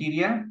bushing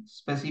material,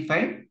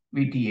 specify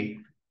VTA.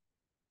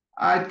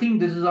 I think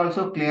this is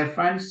also clear,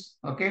 friends.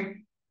 Okay.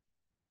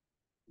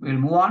 We'll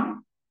move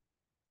on.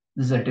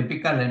 This is a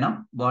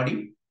typical,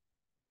 body.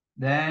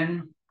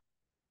 Then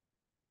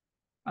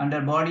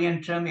under body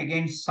and trim,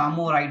 again, some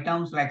more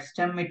items like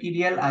stem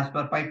material as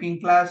per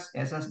piping class,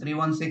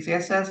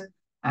 SS316SS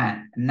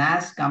and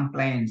NAS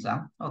compliance.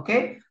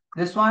 Okay.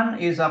 This one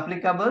is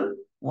applicable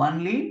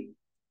only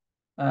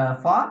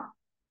for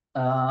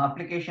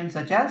applications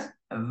such as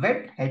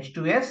wet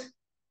H2S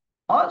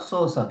or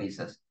source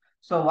services.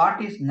 So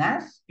what is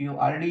NAS? You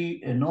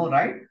already know,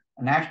 right?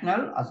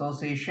 National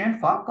Association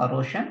for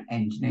Corrosion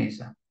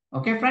Engineers.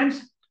 Okay,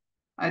 friends?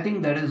 I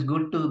think that is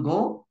good to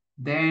go.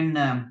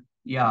 Then,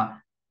 yeah,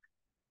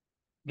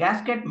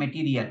 gasket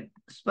material.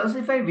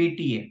 Specify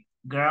VTA.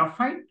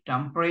 Graphite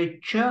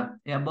temperature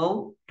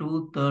above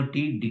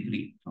 230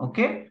 degree.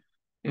 Okay?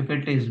 If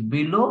it is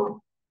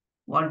below,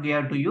 what we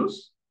have to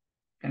use?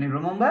 Can you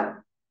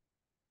remember?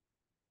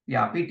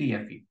 Yeah,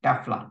 PTFE,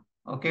 Teflon.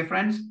 Okay,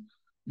 friends?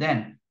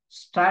 Then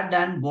stud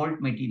and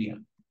bolt material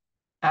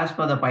as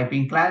per the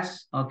piping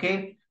class.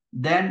 Okay.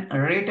 Then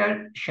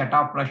rated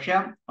shutoff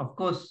pressure, of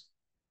course,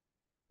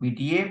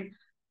 VTA.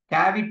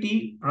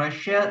 Cavity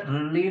pressure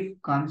relief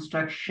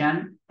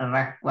construction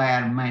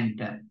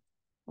requirement.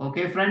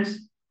 Okay,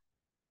 friends.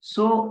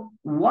 So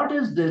what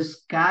is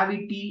this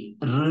cavity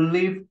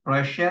relief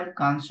pressure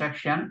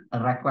construction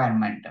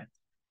requirement?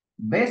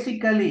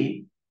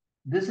 Basically,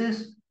 this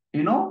is,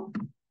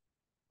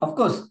 of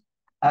course,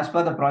 as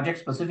per the project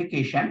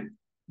specification,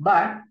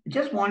 but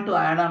just want to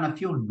add on a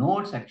few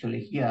notes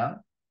actually here.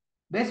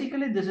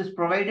 Basically, this is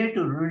provided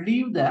to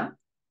relieve the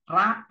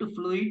trapped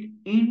fluid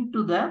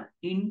into the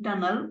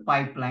internal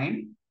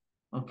pipeline,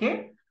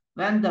 okay,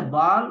 when the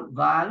ball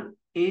valve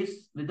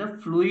is with the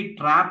fluid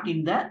trapped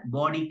in the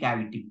body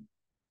cavity.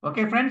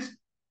 Okay, friends?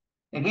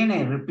 Again,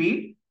 I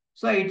repeat.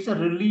 So it's a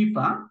relief,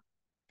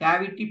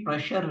 cavity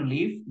pressure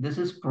relief. This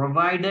is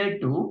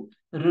provided to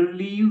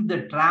relieve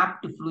the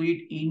trapped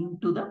fluid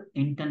into the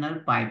internal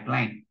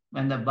pipeline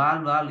when the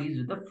ball valve is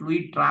with the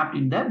fluid trapped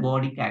in the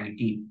body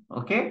cavity.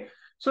 Okay.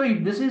 So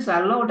if this is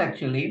allowed,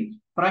 actually,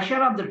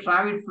 pressure of the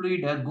trapped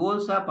fluid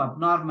goes up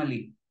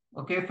abnormally.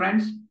 Okay,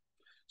 friends.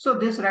 So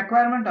this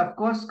requirement, of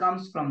course,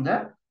 comes from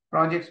the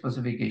project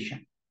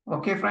specification.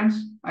 Okay,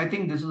 friends. I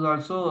think this is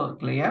also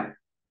clear.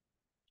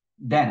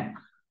 Then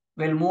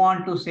we'll move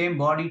on to same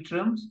body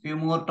trims, few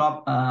more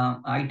top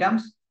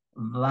items.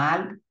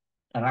 Valve,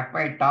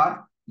 required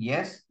torque.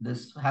 Yes,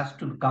 this has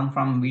to come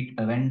from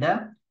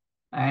vendor.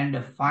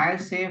 And fire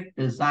safe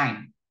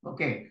design.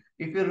 Okay,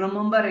 if you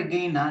remember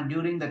again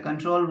during the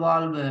control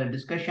valve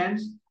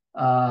discussions,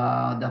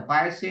 the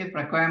fire safe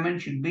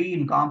requirement should be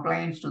in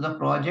compliance to the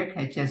project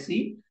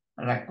HSE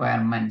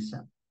requirements.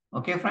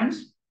 Okay,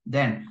 friends.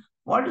 Then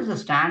what is the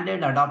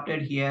standard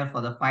adopted here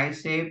for the fire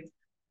safe?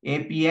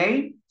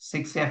 API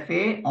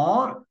 6FA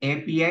or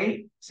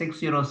API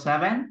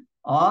 607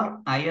 or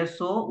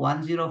ISO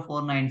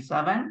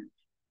 10497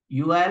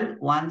 UL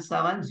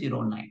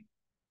 1709.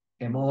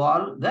 Above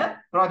all, the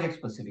project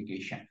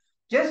specification.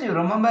 Just you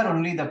remember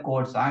only the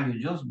codes. You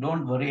just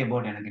don't worry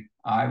about anything.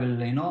 I will,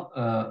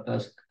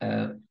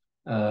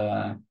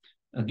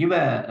 give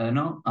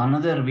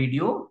another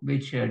video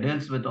which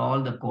deals with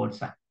all the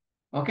codes.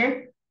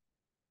 Okay.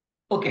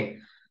 Okay.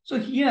 So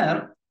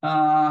here,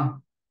 I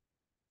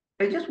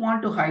just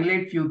want to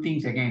highlight few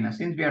things again.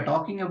 Since we are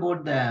talking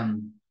about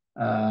the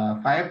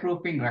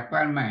fireproofing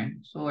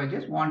requirement, so I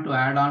just want to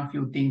add on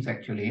few things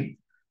actually.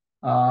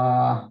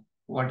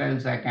 What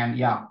else I can?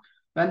 Yeah.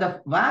 When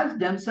the valves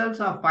themselves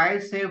are fire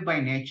safe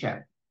by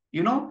nature,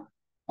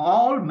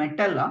 all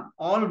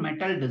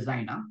metal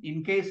design,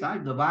 in case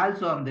the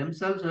valves are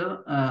themselves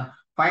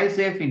fire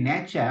safe in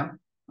nature,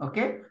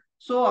 okay?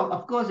 So,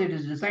 of course, it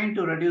is designed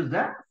to reduce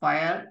the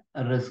fire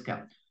risk.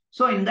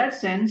 So, in that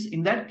sense,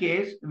 in that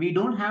case, we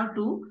don't have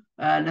to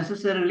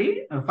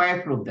necessarily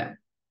fireproof them.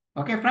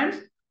 Okay, friends?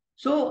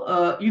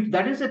 So, if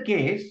that is the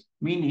case,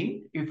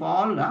 meaning if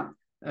all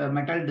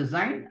metal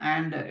design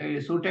and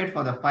suited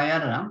for the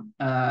fire,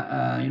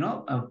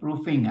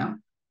 proofing,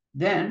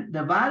 then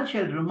the valve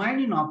shall remain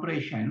in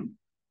operation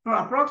for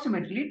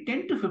approximately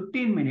 10 to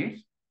 15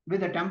 minutes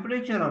with a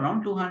temperature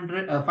around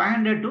 500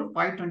 to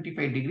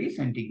 525 degrees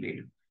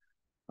centigrade.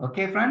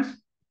 Okay,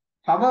 friends.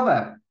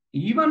 However,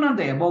 even on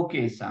the above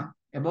case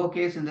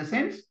in the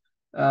sense,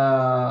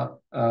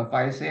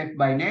 fire safe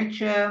by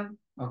nature,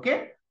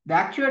 okay, the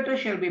actuator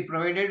shall be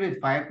provided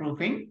with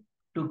fireproofing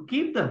to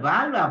keep the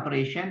valve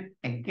operation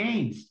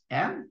against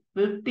a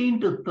 15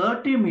 to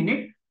 30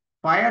 minute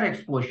fire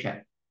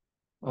exposure.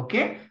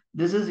 Okay,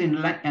 this is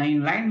in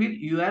line with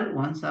UL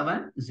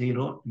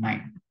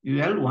 1709.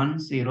 UL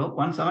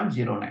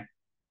 1709.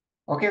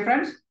 Okay,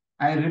 friends,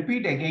 I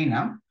repeat again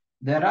now.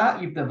 There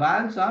are, if the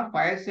valves are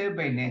fire safe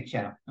by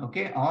nature,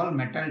 okay, all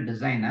metal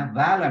design,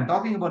 valve, I'm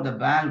talking about the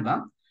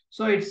valve,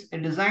 so it's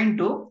designed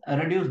to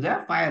reduce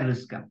the fire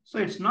risk. So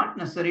it's not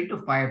necessary to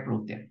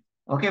fireproof them.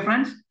 Okay,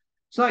 friends.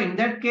 So in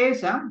that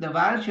case, the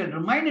valve should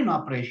remain in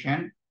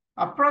operation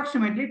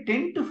approximately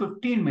 10 to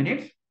 15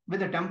 minutes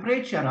with a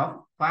temperature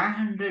of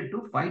 500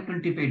 to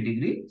 525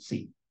 degrees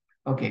C.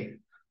 Okay.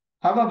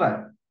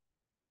 However,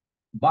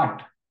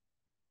 but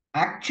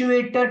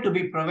actuator to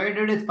be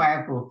provided with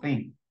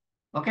fireproofing.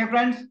 Okay,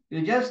 friends,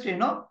 you just, make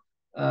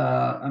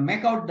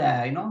out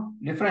the,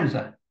 difference,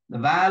 the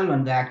valve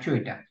and the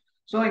actuator.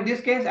 So in this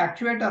case,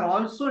 actuator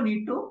also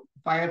need to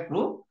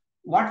fireproof.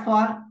 What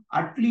for?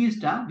 At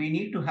least we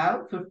need to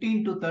have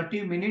 15 to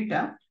 30 minute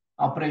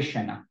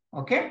operation.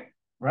 Okay,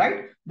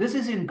 right? This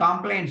is in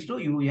compliance to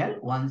UL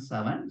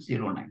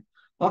 1709.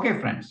 Okay,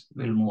 friends,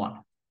 we'll move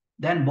on.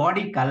 Then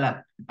body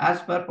color as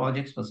per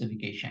project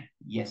specification.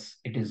 Yes,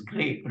 it is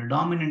gray.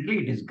 Predominantly,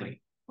 it is gray.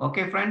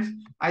 Okay, friends,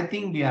 I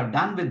think we are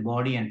done with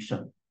body and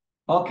shell.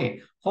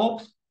 Okay,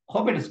 hope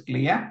it is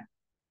clear.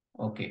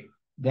 Okay,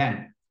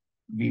 then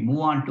we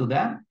move on to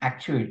the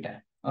actuator.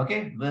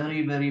 Okay,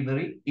 very, very,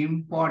 very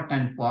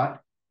important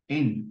part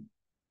in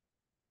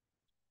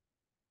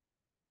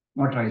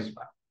motorized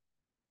part.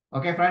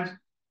 Okay, friends,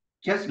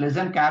 just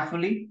listen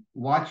carefully,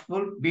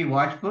 watchful, be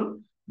watchful,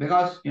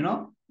 because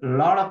a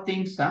lot of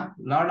things,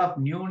 lot of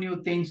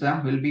new things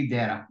will be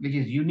there, which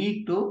is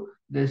unique to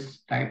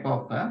this type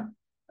of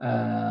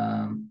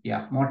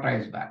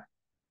motorized bag.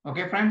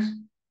 Okay, friends,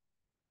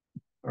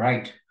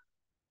 right.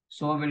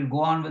 So we'll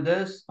go on with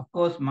this. Of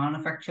course,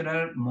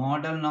 manufacturer,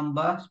 model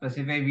number,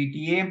 specify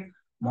VTA,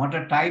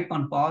 motor type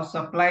and power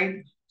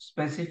supply,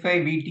 specify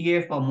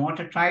VTA for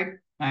motor type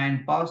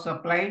and power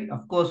supply.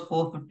 Of course,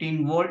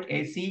 415 volt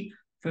AC,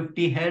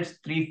 50 hertz,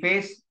 three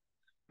phase,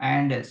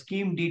 and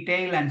scheme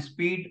detail and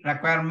speed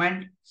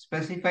requirement,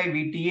 specify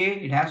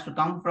VTA. It has to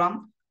come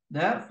from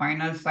the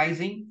final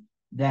sizing.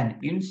 Then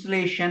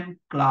insulation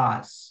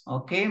class.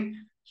 Okay.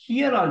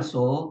 Here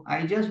also,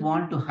 I just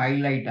want to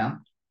highlight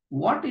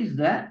what is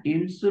the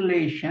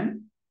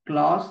insulation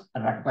class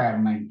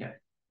requirement.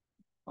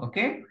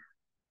 Okay.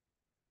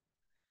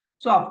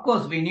 So of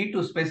course, we need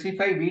to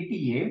specify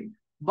VTA,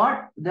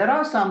 but there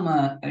are some,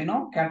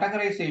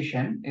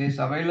 categorization is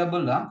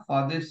available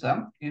for this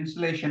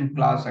insulation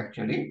class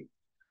actually.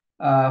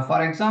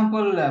 For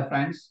example,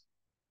 friends,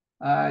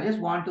 I just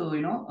want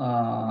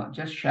to,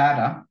 just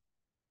share.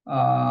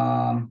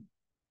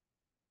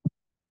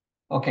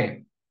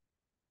 Okay.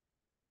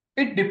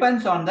 It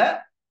depends on the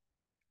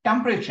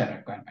temperature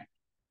requirement.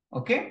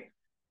 Okay.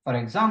 For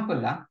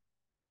example,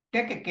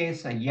 take a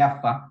case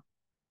F.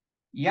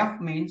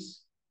 F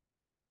means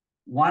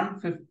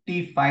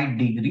 155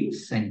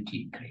 degrees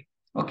centigrade.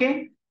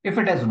 Okay. If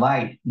it is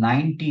Y,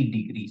 90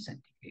 degrees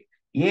centigrade.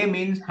 A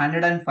means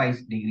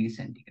 105 degrees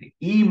centigrade.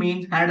 E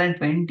means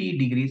 120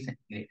 degrees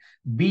centigrade.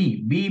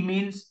 B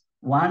means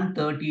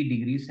 130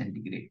 degrees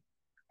centigrade.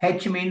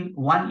 H means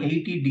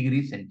 180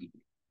 degrees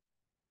centigrade.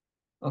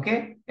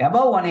 Okay.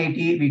 Above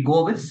 180, we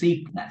go with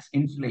thickness,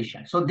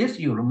 insulation. So this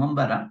you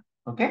remember.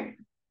 Okay.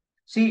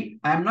 See,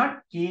 I'm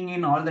not keying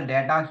in all the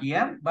data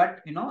here,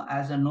 but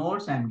as a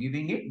notes, I'm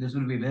giving it. This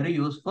will be very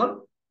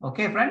useful.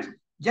 Okay, friends.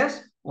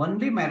 Just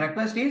only my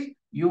request is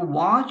you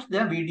watch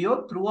the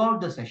video throughout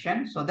the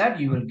session so that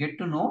you will get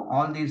to know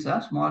all these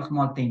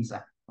small things.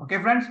 Okay,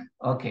 friends.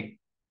 Okay.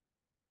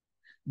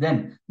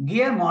 Then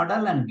gear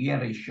model and gear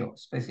ratio,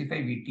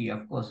 specify VT.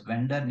 Of course,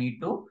 vendor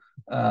need to,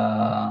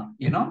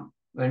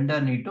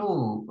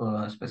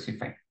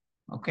 specify.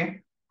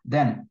 Okay.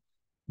 Then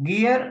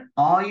gear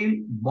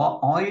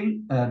gearbox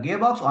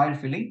oil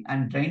filling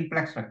and drain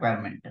plugs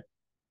requirement.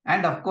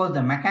 And of course,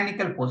 the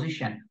mechanical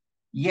position.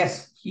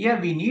 Yes, here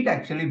we need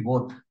actually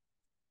both.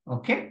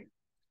 Okay.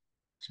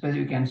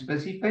 You can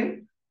specify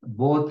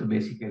both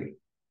basically.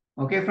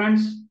 Okay,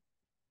 friends.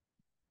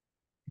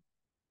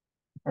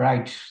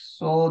 Right.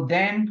 So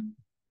then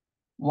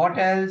what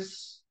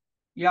else?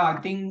 Yeah,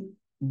 I think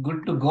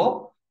good to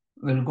go.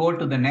 We'll go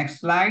to the next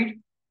slide.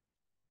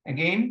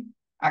 Again,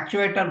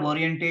 actuator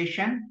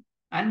orientation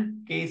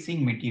and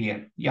casing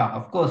material. Yeah,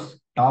 of course,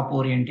 top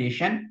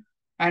orientation.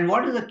 And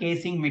what is the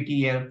casing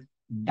material?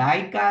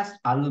 Die-cast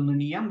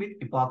aluminum with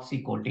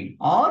epoxy coating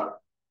or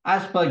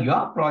as per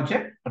your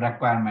project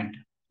requirement.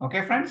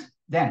 Okay, friends?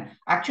 Then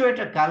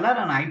actuator color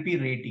and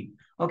IP rating.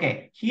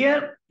 Okay,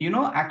 here,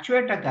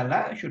 actuator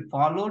color should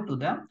follow to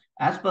the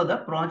as per the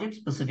project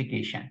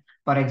specification.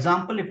 For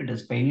example, if it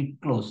is fail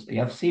close,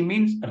 FC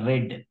means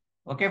red.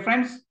 Okay,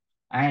 friends?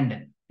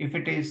 And if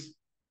it is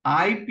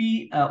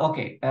IP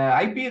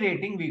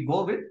rating, we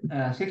go with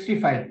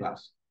 65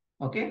 plus.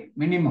 Okay,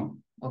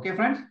 minimum. Okay,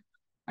 friends.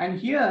 And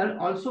here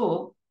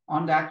also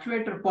on the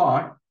actuator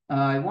part,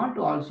 I want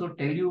to also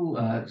tell you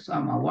I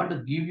want to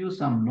give you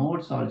some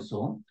notes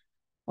also.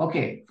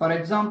 Okay, for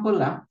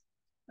example,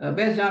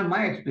 Based on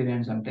my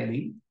experience, I'm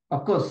telling.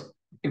 Of course,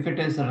 if it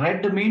is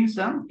red means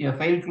yeah,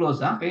 fail close.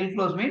 Fail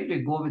close means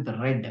we go with the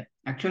red.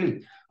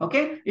 Actually,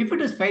 okay. If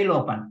it is fail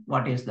open,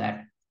 what is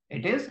that?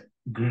 It is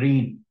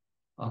green.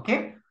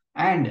 Okay.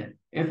 And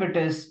if it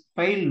is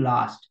fail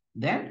last,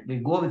 then we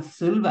go with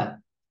silver.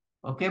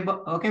 Okay,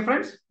 but okay,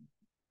 friends.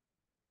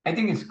 I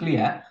think it's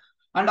clear.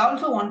 And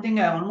also one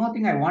more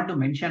thing I want to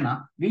mention.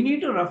 We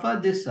need to refer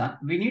this.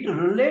 We need to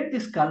relate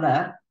this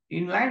color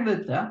in line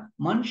with the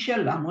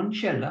Munchel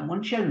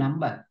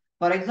number.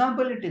 For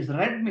example, it is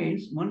red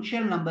means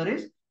Munchel number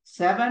is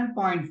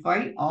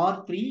 7.5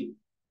 or 3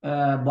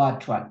 bar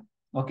 12.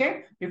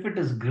 Okay. If it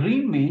is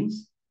green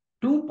means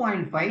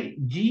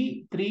 2.5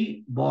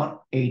 G3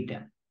 bar 8.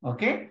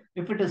 Okay.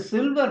 If it is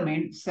silver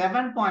means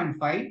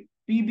 7.5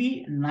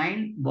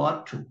 PB9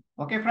 bar 2.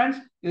 Okay, friends,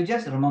 you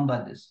just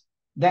remember this.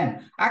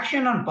 Then,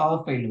 action on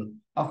power failure.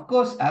 Of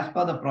course, as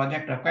per the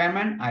project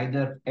requirement,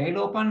 either fail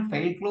open,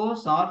 fail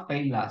close, or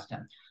fail last.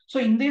 So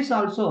in this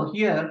also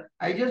here,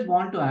 I just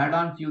want to add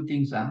on few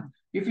things.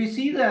 If you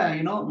see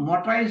the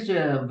motorized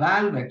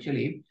valve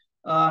actually,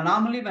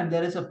 normally when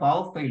there is a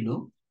power failure,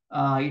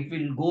 it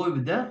will go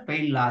with the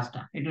fail last.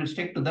 It will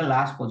stick to the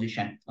last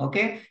position.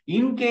 Okay.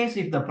 In case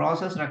if the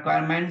process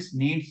requirements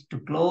needs to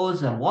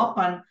close or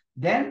open,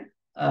 then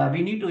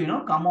we need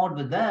to come out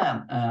with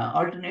the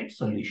alternate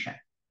solution.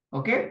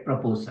 Okay,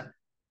 proposal.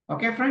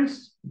 Okay,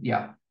 friends.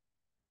 Yeah.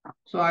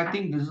 So I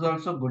think this is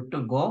also good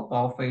to go.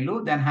 Power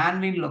failure. Then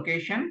handling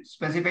location,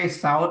 specify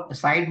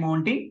side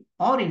mounting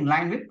or in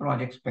line with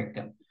project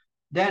spectrum.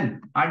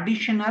 Then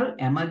additional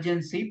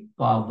emergency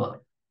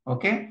power.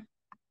 Okay,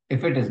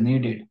 if it is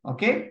needed.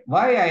 Okay,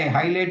 why I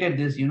highlighted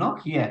this,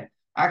 here,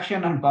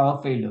 action and power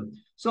failure.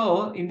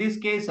 So in this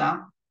case,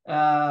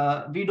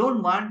 we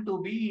don't want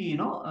to be,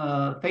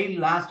 fail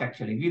last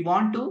actually. We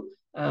want to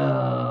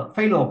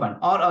fail open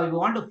or we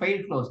want to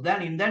fail close.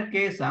 Then in that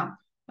case,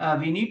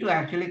 we need to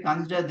actually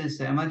consider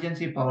this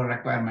emergency power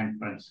requirement,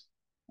 friends.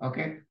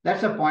 Okay,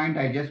 that's a point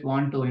I just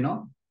want to,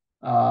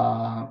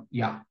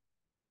 yeah,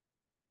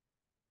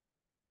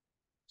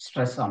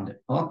 stress on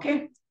it.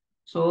 Okay,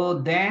 so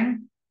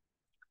then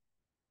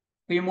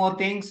few more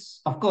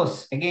things. Of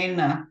course,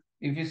 again,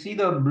 if you see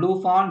the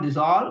blue font, this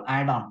all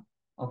add-on.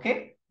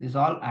 Okay, this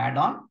all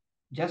add-on.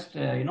 Just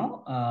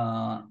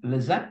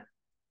listen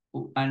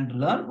and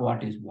learn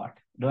what is what.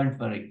 Don't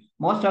worry.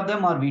 Most of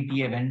them are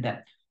VTA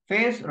vendor.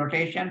 Phase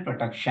rotation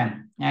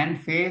protection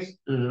and phase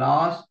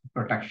loss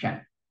protection.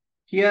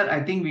 Here,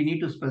 I think we need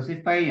to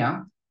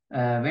specify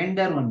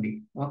vendor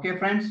only. Okay,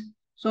 friends.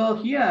 So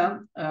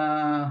here,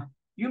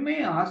 you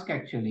may ask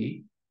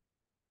actually,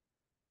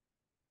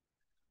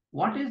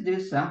 what is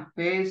this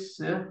phase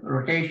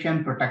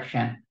rotation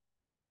protection?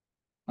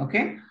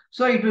 Okay,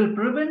 so it will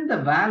prevent the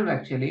valve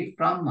actually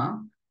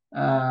from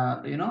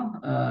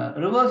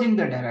reversing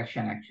the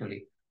direction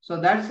actually. So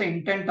that's the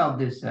intent of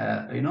this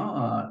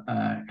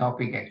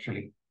topic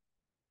actually.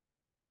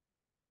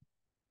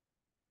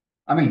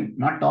 I mean,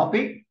 not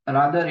topic,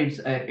 rather it's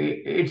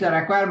a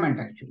requirement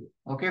actually.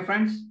 Okay,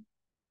 friends.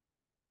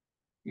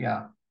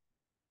 Yeah.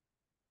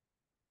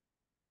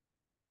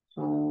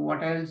 So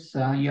what else?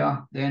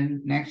 Yeah.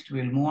 Then next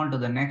we'll move on to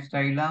the next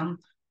item.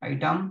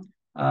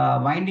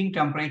 Winding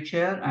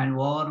temperature and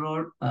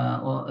overload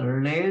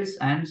relays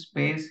and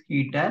space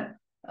heater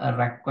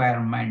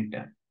requirement.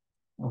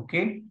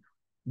 Okay.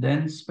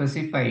 Then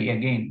specify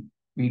again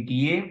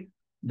VTA,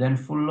 then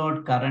full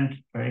load current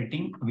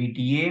rating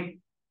VTA,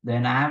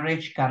 then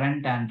average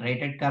current and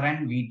rated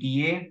current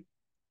VTA,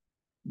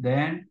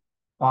 then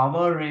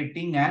power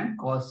rating and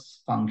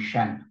cost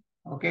function.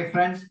 Okay,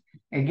 friends.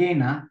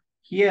 Again,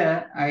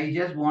 here I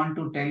just want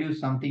to tell you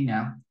something.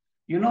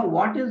 You know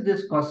what is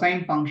this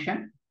cosine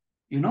function?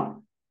 You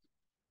know,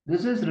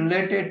 this is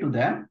related to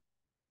the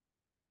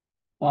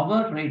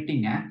power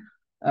rating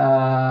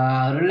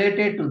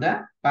related to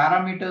the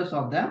parameters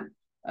of the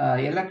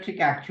electric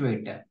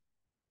actuator.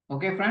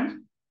 Okay, friends.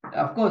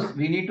 Of course,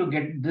 we need to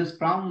get this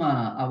from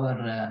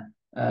our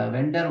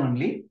vendor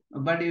only,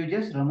 but you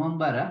just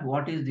remember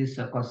what is this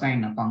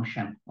cosine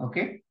function.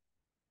 Okay.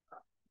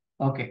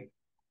 Okay.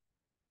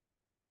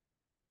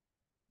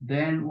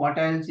 Then what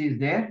else is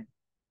there?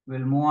 We'll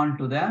move on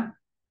to the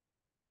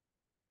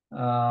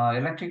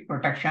electric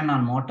protection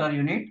on motor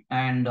unit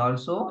and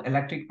also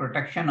electric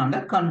protection on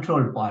the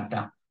control part.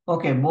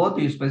 Okay, both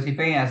you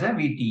specify as a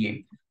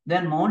VTA.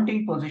 Then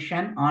mounting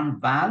position on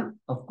valve,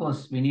 of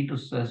course, we need to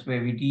specify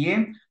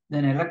VTA.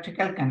 Then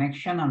electrical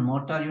connection on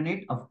motor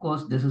unit, of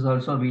course, this is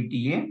also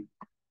VTA.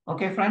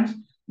 Okay, friends,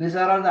 these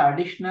are all the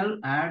additional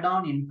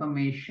add-on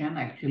information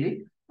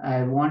actually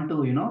I want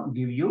to,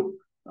 give you.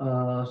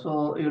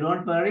 So you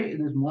don't worry,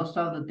 this most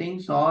of the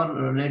things are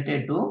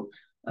related to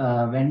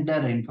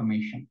vendor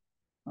information.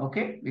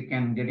 Okay, we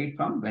can get it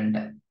from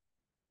vendor.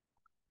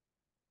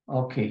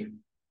 Okay.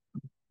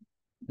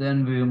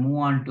 Then we move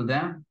on to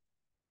the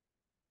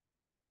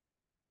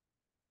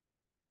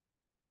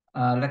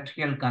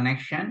electrical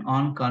connection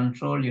on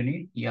control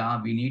unit. Yeah,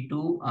 we need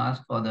to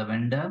ask for the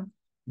vendor.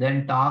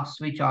 Then torque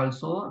switch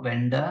also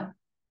vendor,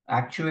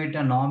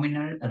 actuator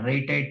nominal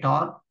rated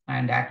torque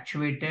and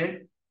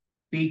actuated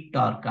peak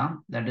torque.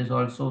 That is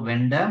also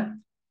vendor.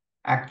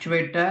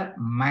 Actuator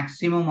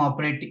maximum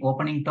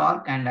opening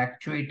torque and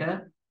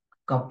actuator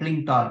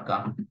coupling torque.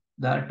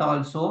 That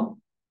also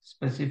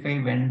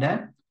specify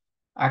vendor.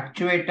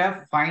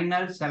 Actuator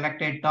final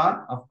selected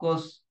torque, of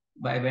course,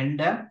 by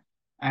vendor.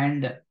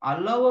 And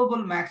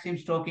allowable maximum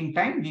stroking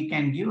time we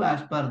can give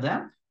as per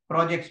the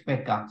project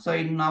spec. So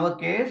in our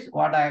case,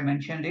 what I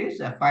mentioned is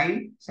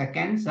 5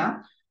 seconds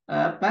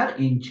per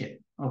inch.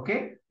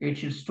 Okay, it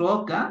should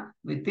stroke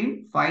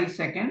within 5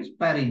 seconds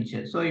per inch.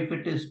 So if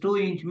it is 2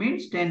 inch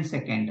means 10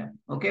 seconds.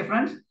 Okay,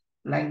 friends,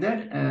 like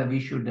that we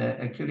should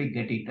actually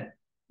get it.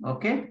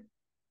 Okay.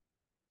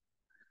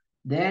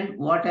 Then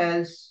what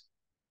else?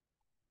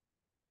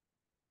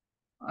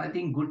 I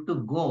think good to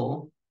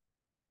go.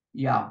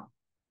 Yeah.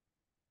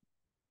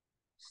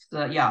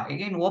 So, yeah,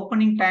 again,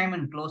 opening time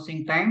and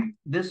closing time.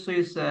 This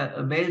is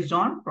based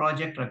on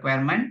project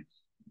requirement.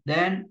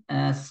 Then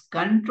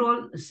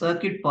control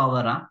circuit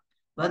power,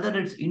 whether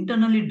it's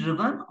internally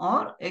driven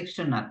or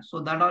external. So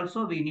that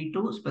also we need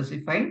to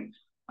specify.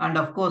 And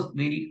of course,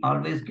 we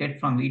always get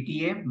from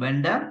VTA,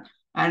 vendor,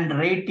 and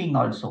rating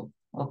also.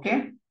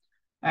 Okay.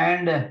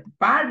 And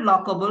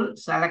padlockable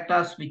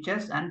selector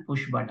switches and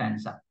push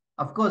buttons.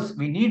 Of course,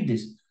 we need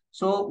this.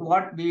 So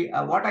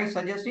what I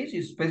suggest is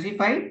you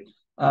specify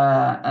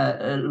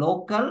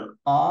local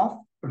off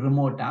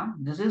remote.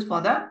 This is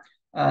for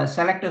the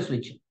selector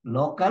switch,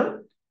 local,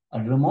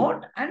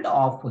 remote, and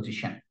off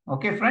position.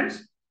 Okay,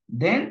 friends.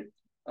 Then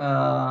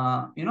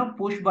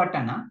push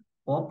button,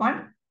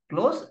 open,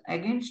 close,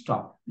 again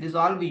stop. This is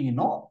all we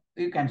know.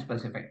 You can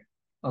specify.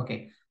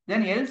 Okay.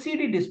 Then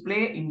LCD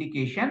display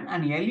indication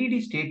and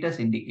LED status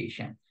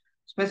indication.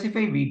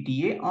 Specify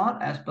VTA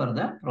or as per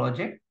the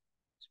project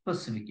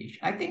specification.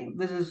 I think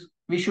this is,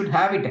 we should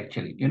have it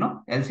actually,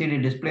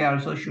 LCD display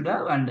also should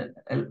have, and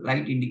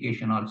light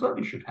indication also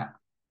we should have.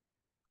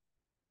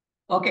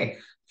 Okay,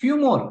 few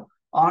more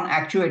on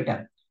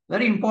actuator.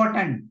 Very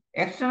important.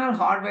 External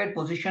hardware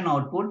position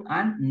output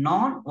and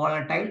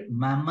non-volatile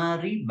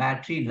memory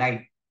battery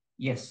life.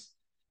 Yes,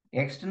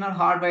 external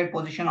hardware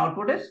position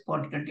output is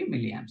 4020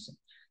 milliamps.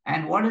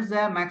 And what is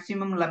the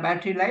maximum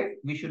battery life?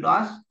 We should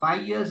ask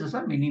 5 years is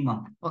a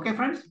minimum. Okay,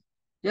 friends?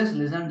 Just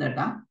listen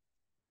that.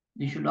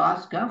 We should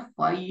ask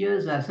 5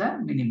 years as a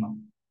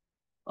minimum.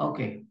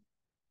 Okay.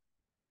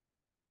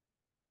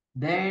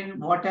 Then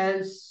what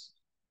else?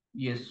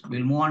 Yes,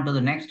 we'll move on to the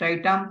next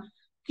item.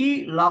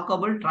 Key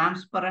lockable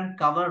transparent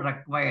cover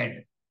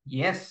required.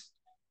 Yes,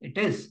 it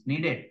is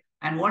needed.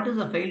 And what is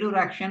the failure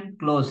action?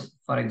 Close,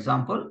 for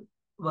example.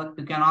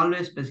 You can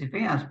always specify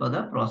as per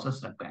the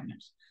process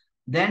requirements.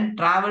 Then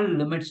travel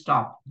limit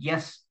stop.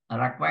 Yes,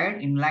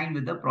 required in line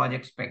with the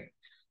project spec.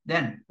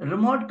 Then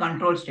remote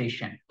control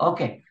station.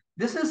 Okay,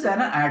 this is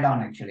an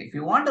add-on actually. If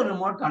you want a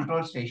remote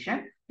control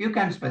station, you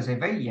can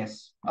specify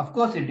yes. Of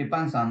course, it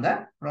depends on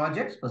the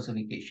project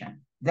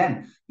specification.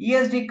 Then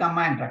ESD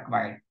command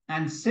required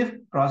and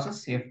SIFT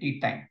process safety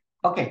time.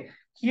 Okay,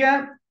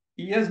 here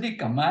ESD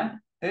command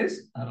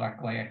is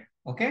required.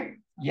 Okay,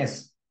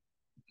 yes,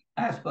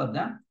 as per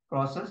the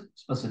process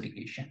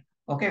specification.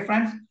 Okay,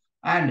 friends.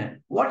 And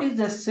what is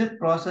the SIFT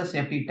process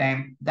safety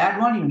time? That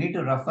one you need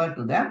to refer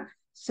to the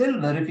SIL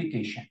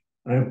verification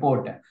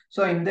report.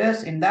 So in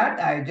that,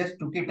 I just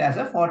took it as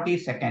a 40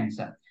 seconds.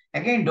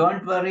 Again,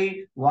 don't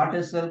worry, what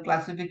is SIL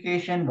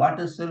classification, what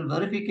is SIL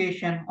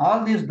verification,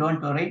 all these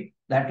don't worry,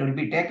 that will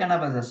be taken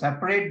up as a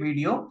separate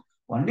video.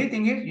 Only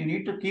thing is you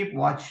need to keep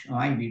watch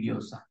my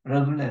videos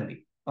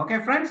regularly. Okay,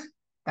 friends?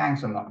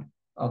 Thanks a lot.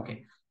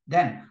 Okay.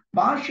 Then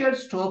partial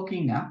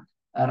stroking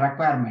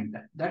requirement.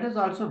 That is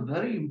also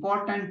very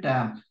important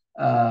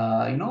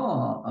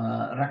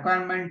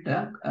requirement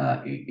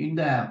in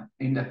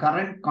the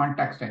current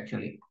context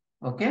actually.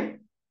 Okay.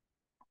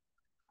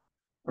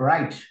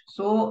 Right.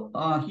 So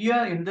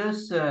here in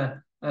this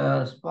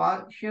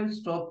partial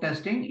stroke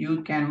testing,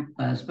 you can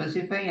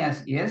specify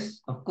as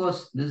yes. Of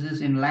course, this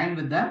is in line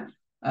with the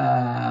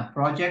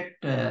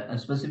project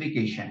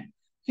specification.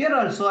 Here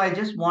also, I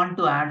just want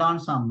to add on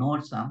some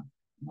notes.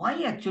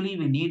 Why actually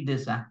we need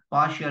this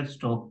partial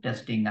stroke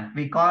testing?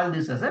 We call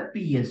this as a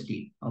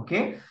PSD.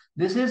 Okay.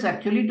 This is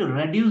actually to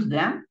reduce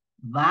the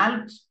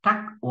valve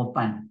stuck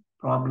open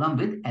problem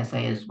with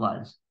SIS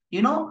valves.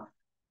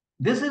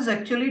 This is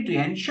actually to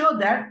ensure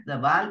that the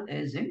valve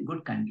is in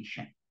good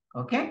condition.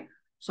 Okay.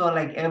 So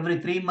like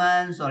every 3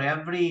 months or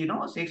every,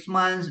 6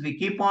 months, we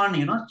keep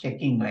on,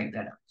 checking like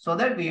that. So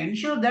that we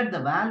ensure that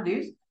the valve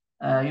is,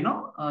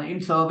 in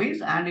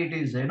service and it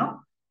is,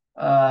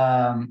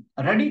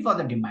 ready for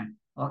the demand.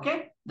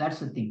 Okay. That's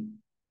the thing.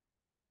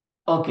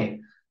 Okay.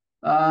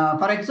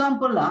 For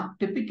example,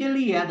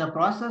 typically the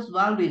process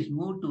valve is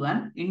moved to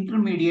an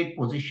intermediate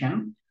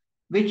position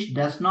which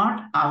does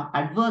not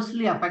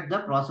adversely affect the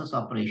process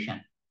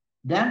operation.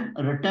 Then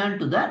return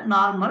to the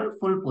normal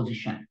full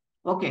position.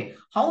 Okay,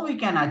 how we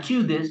can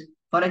achieve this?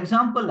 For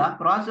example, the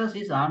process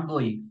is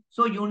ongoing.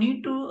 So you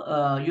need to,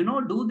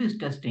 do this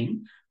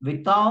testing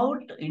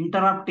without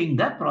interrupting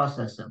the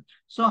process.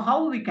 So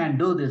how we can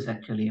do this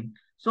actually?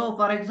 So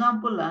for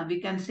example, we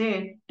can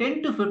say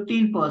 10 to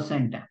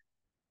 15%.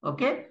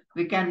 Okay,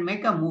 we can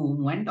make a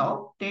movement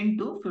of 10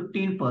 to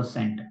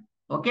 15%.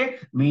 Okay,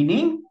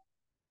 meaning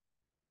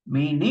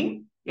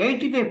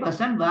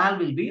 85% valve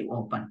will be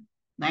open.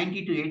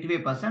 90 to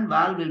 85%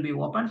 valve will be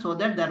open so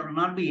that there will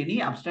not be any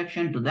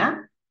obstruction to the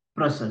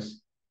process.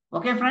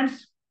 Okay,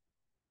 friends?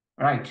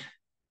 Right.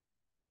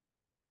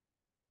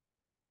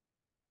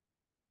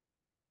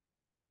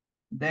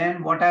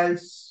 Then what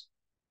else?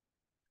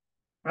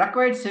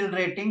 Required seal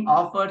rating,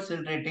 offered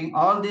seal rating,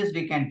 all this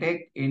we can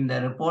take in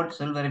the report,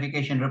 seal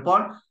verification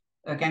report.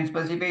 Can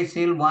specify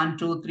seal 1,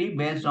 2, 3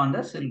 based on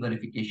the seal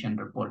verification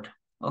report.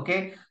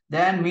 Okay.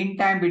 Then mean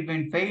time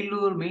between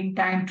failure, mean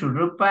time to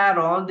repair,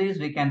 all these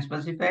we can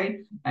specify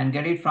and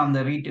get it from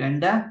the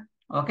vendor.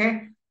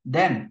 Okay.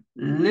 Then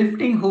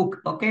lifting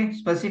hook, okay,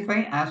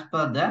 specify as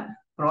per the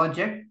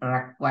project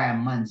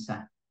requirements.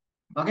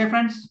 Okay,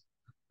 friends.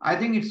 I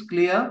think it's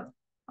clear.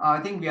 I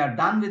think we are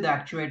done with the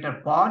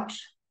actuator part.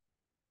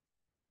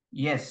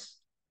 Yes.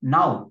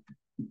 Now,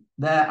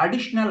 the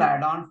additional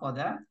add-on for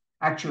the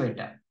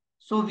actuator.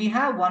 So we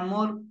have one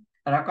more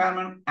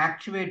requirement,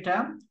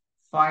 actuator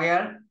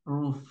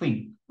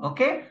fireproofing.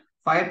 Okay.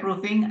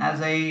 Fireproofing, as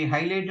I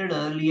highlighted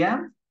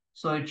earlier.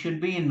 So it should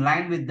be in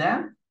line with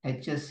the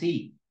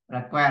HSC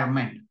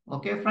requirement.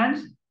 Okay,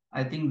 friends.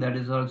 I think that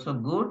is also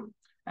good.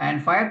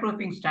 And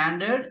fireproofing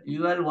standard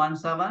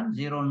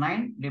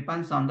UL1709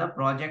 depends on the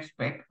project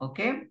spec.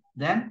 Okay.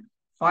 Then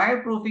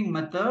fireproofing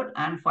method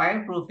and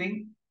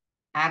fireproofing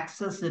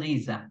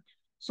accessories.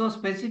 So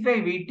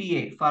specify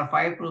VTA for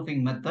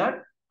fireproofing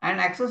method and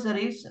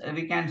accessories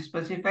we can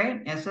specify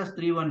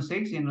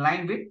SS316 in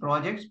line with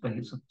project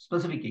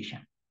specification.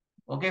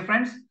 Okay,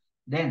 friends.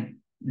 Then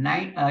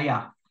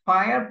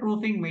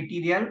fireproofing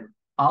material,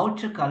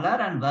 outer color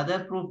and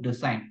weatherproof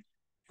design.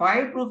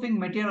 Fireproofing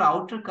material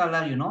outer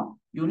color,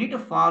 you need to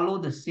follow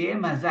the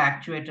same as the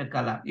actuator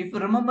color. If you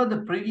remember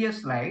the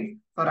previous slide,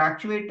 for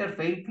actuator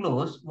fail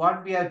close,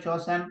 what we have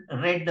chosen,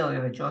 red we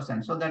have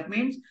chosen. So that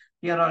means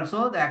here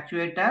also the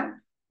actuator,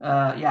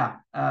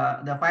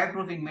 the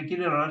fireproofing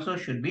material also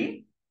should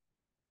be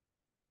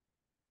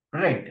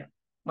red.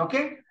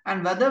 Okay,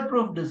 and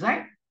weatherproof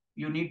design,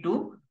 you need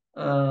to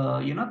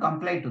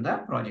comply to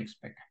the project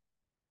spec.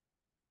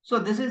 So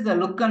this is the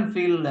look and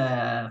feel,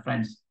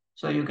 friends.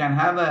 So you can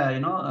have a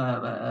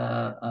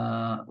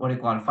what do you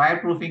call,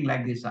 fireproofing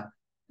like this.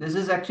 This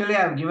is actually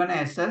I've given a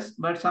SS,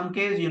 but some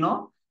case it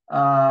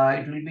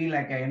will be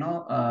like a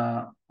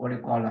what do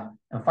you call a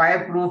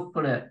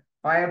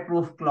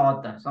fireproof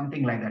cloth,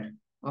 something like that.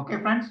 Okay,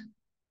 friends.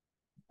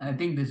 I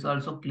think this is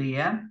also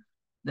clear.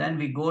 Then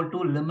we go to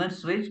limit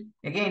switch.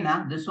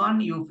 Again, this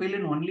one you fill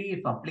in only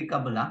if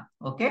applicable.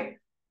 Okay.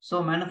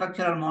 So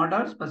manufacturer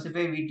model,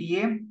 specify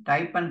VTA,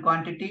 type and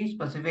quantity,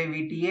 specify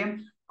VTA,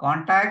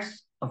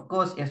 contacts, of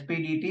course,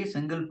 SPDT,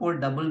 single port,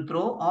 double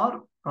throw,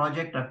 or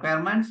project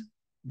requirements.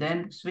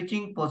 Then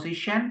switching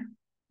position,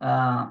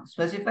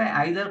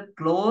 specify either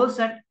close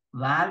at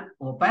valve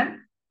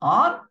open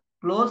or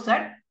close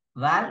at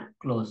valve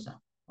close.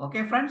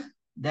 Okay, friends.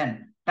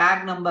 Then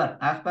tag number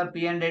as per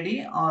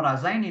P&ID or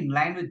assign in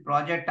line with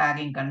project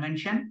tagging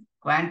convention.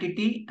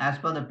 Quantity as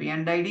per the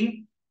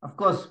P&ID. Of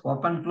course,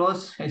 open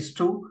close is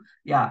 2.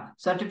 Yeah,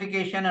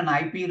 certification and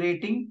IP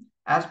rating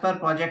as per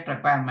project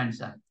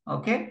requirements.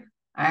 Okay.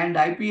 And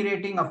IP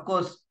rating, of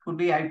course, could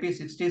be IP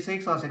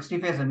 66 or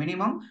 65 as a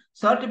minimum.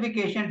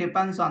 Certification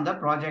depends on the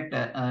project,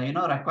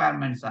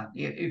 requirements.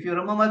 If you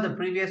remember the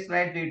previous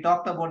slide, we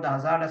talked about the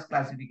hazardous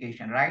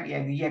classification, right? Yeah,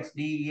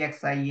 EXD,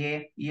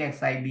 EXIA,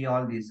 EXIB,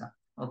 all these.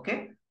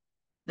 Okay.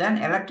 Then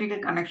electrical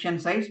connection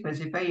size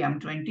specify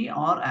M20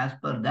 or as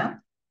per the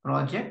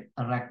project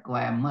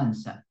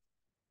requirements.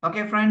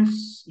 Okay,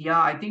 friends.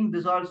 Yeah, I think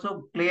this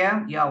also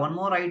clear. Yeah, one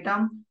more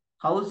item,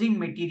 housing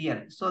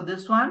material. So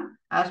this one,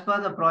 as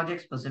per the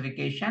project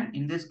specification,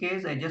 in this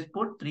case, I just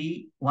put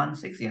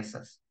 316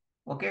 SS.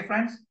 Okay,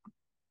 friends.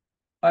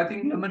 I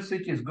think limit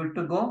switch is good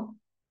to go.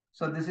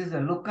 So this is the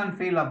look and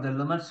feel of the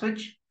limit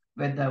switch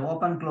with the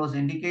open close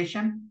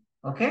indication.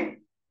 Okay.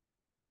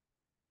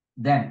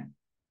 Then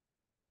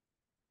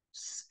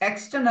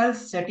external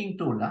setting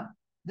tool.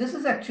 This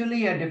is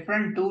actually a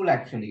different tool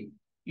actually.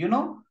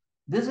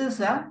 This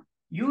is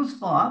used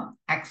for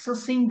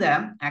accessing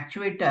the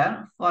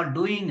actuator for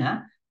doing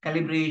a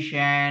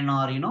calibration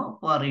or,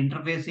 for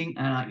interfacing,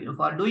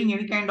 for doing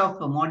any kind of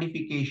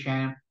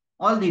modification,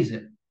 all these.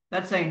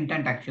 That's the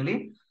intent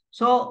actually.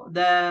 So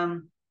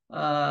the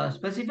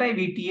specify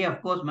VTA,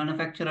 of course,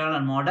 manufacturer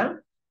and model.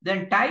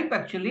 Then type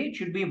actually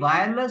should be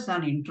wireless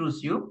and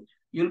intrusive.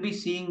 You'll be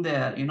seeing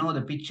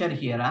the picture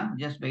here.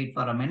 Just wait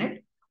for a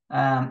minute.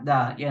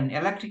 An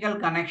electrical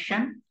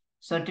connection,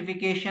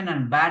 certification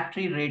and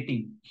battery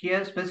rating.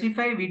 Here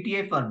specify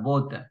VTA for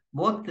both.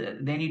 Both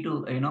they need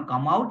to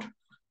come out.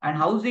 And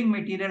housing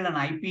material and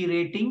IP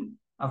rating,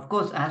 of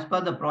course, as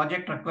per the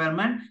project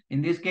requirement.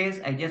 In this case,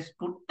 I just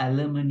put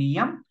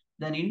aluminum.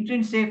 Then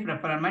intrinsic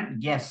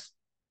requirement, yes.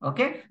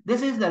 Okay.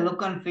 This is the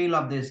look and feel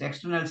of this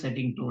external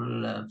setting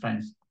tool,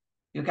 friends.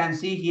 You can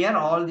see here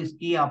all these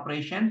key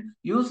operation.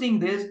 Using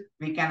this,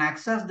 we can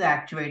access the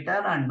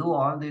actuator and do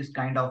all this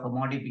kind of a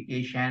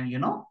modification,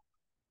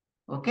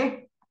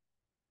 Okay.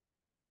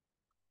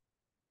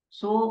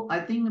 So I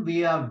think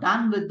we are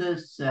done with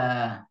this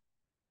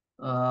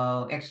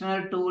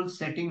external tool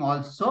setting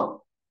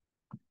also.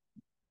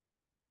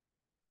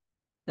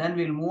 Then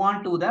we'll move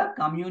on to the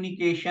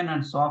communication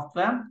and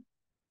software.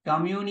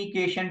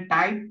 Communication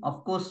type,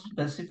 of course,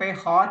 specify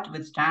hot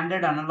with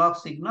standard analog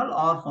signal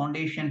or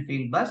foundation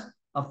field bus.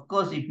 Of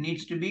course, it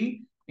needs to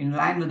be in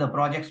line with the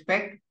project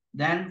spec.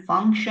 Then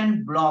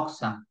function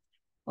blocks.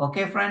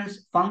 Okay,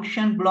 friends,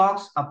 function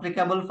blocks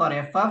applicable for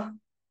FF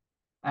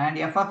and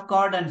FF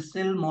card and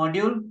SIL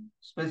module.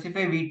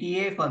 Specify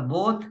VTA for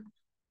both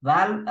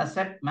valve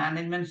asset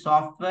management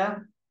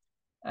software,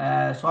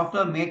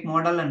 software make,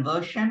 model and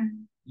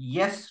version.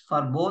 Yes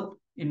for both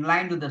in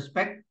line with the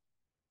spec.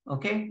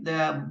 Okay,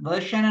 the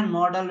version and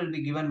model will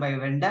be given by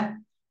vendor.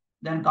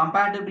 Then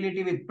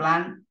compatibility with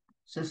plan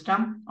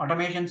system,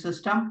 automation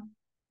system.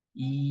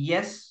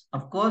 Yes,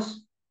 of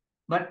course,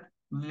 but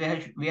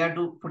we have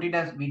to put it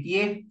as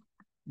VTA.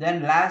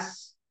 Then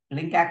last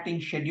link acting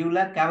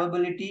scheduler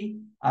capability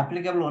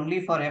applicable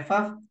only for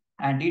FF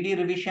and DD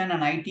revision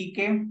and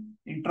ITK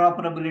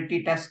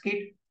interoperability test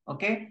kit.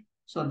 Okay,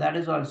 so that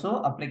is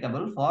also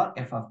applicable for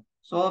FF.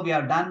 So we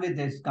are done with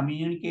this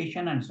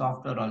communication and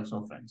software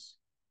also, friends.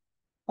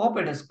 Hope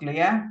it is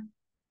clear.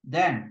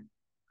 Then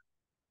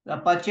the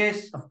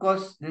purchase, of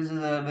course, this is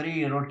a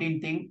very routine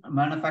thing.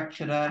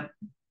 Manufacturer.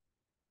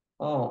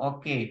 Oh,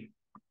 okay.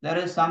 There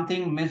is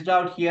something missed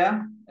out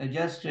here. I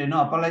just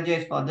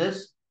apologize for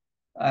this.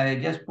 I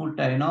just put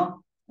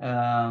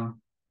wrong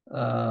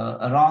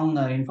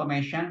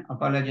information.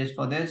 Apologize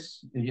for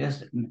this. You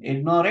just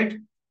ignore it.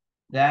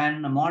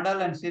 Then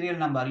model and serial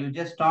number. You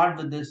just start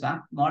with this.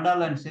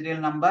 Model and serial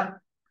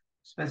number.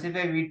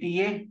 Specify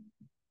VTA.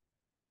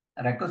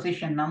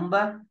 Requisition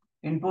number,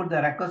 input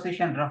the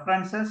requisition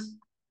references,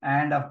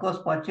 and of course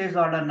purchase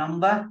order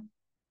number.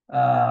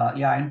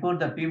 Input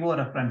the PO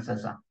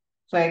references.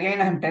 So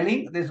again, I'm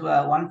telling this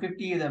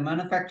 150 the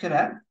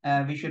manufacturer.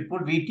 We should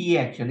put VTA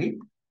actually.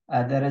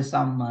 There is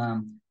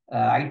some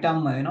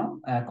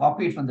item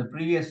copied from the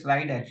previous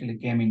slide actually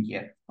came in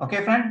here.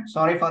 Okay, friend.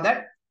 Sorry for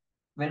that.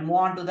 We'll move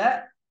on to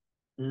the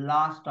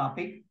last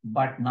topic,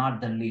 but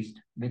not the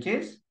least, which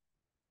is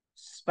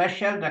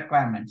special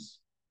requirements.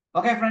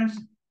 Okay, friends.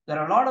 There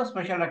are a lot of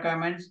special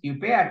requirements. You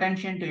pay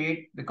attention to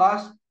it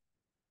because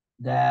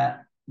the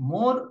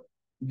more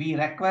we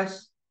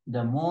request,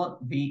 the more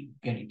we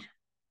get it.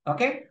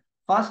 Okay.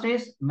 First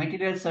is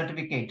material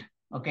certificate.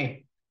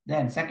 Okay.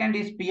 Then second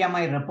is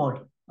PMI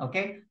report.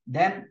 Okay.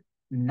 Then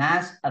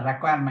NAS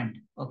requirement.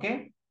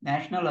 Okay.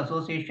 National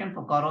Association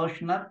for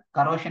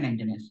Corrosion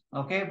Engineers.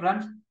 Okay,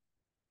 friends.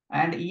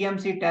 And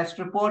EMC test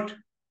report.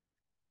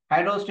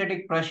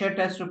 Hydrostatic pressure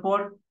test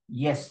report.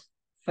 Yes.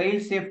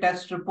 Fail-safe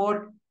test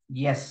report.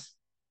 Yes.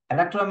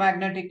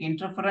 Electromagnetic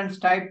interference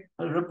type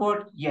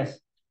report? Yes.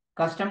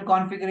 Custom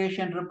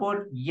configuration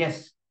report?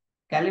 Yes.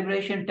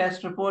 Calibration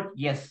test report?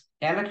 Yes.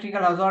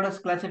 Electrical hazardous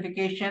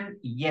classification?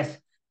 Yes.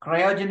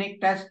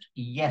 Cryogenic test?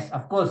 Yes.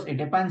 Of course, it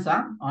depends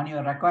on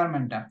your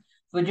requirement.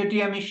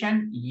 Fugitive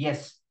emission?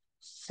 Yes.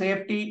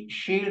 Safety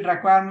shield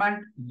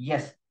requirement?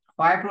 Yes.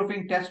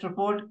 Fireproofing test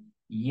report?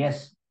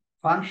 Yes.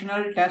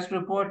 Functional test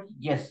report?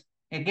 Yes.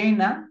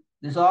 Again,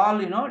 this all,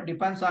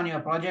 depends on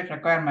your project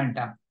requirement.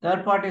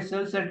 Third party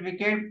SIL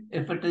certificate,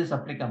 if it is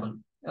applicable.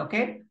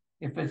 Okay.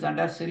 If it's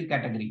under SIL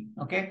category.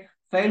 Okay.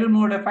 Failure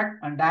mode effect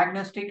and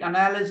diagnostic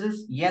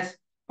analysis. Yes.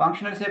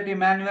 Functional safety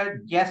manual.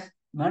 Yes.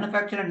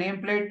 Manufacturer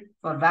nameplate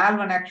for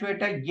valve and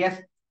actuator.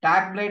 Yes.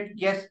 Tag plate.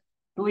 Yes.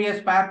 2 years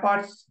spare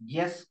parts.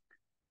 Yes.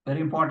 Very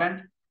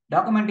important.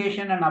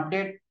 Documentation and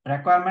update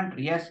requirement.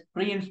 Yes.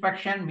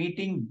 Pre-inspection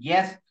meeting.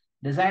 Yes.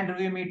 Design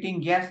review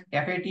meeting. Yes.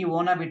 FAT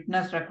owner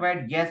witness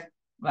required. Yes.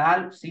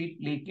 Valve seat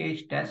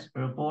leakage test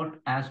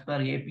report as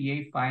per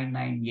APA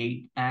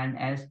 598 and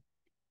as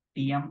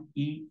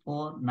TME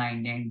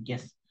 499.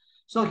 Yes.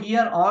 So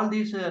here all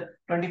these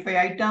 25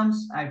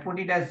 items, I put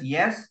it as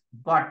yes,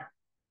 but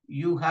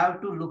you have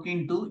to look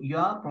into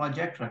your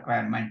project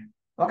requirement.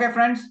 Okay,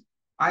 friends,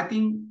 I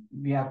think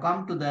we have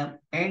come to the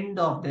end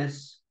of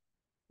this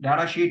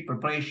data sheet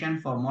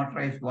preparation for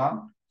motorized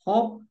valve.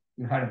 Hope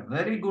you had a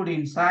very good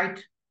insight.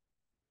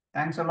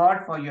 Thanks a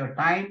lot for your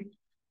time.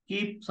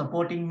 Keep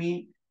supporting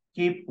me.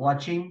 Keep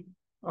watching.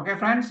 Okay,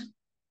 friends.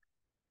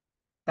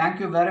 Thank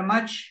you very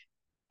much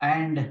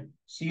and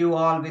see you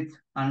all with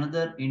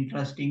another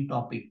interesting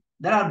topic.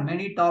 There are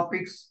many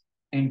topics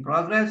in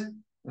progress,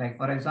 like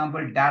for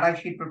example, data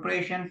sheet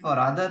preparation for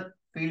other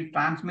field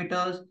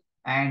transmitters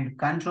and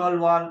control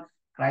valve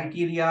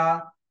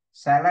criteria,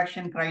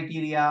 selection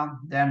criteria,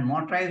 then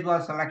motorized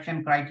valve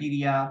selection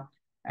criteria,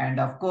 and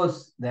of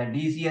course the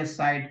DCS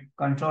side,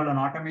 control and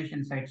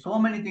automation side. So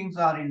many things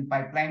are in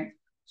pipeline.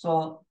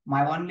 So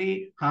my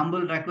only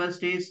humble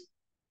request is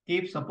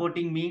keep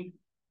supporting me.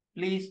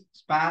 Please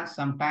spare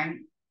some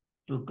time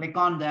to click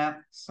on the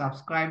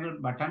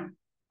subscribe button.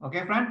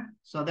 Okay, friend,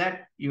 so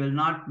that you will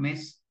not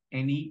miss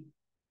any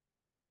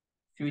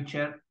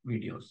future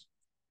videos.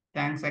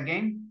 Thanks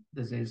again.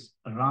 This is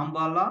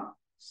Rambala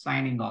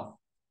signing off.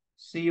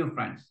 See you,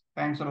 friends.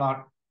 Thanks a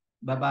lot.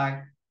 Bye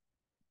bye.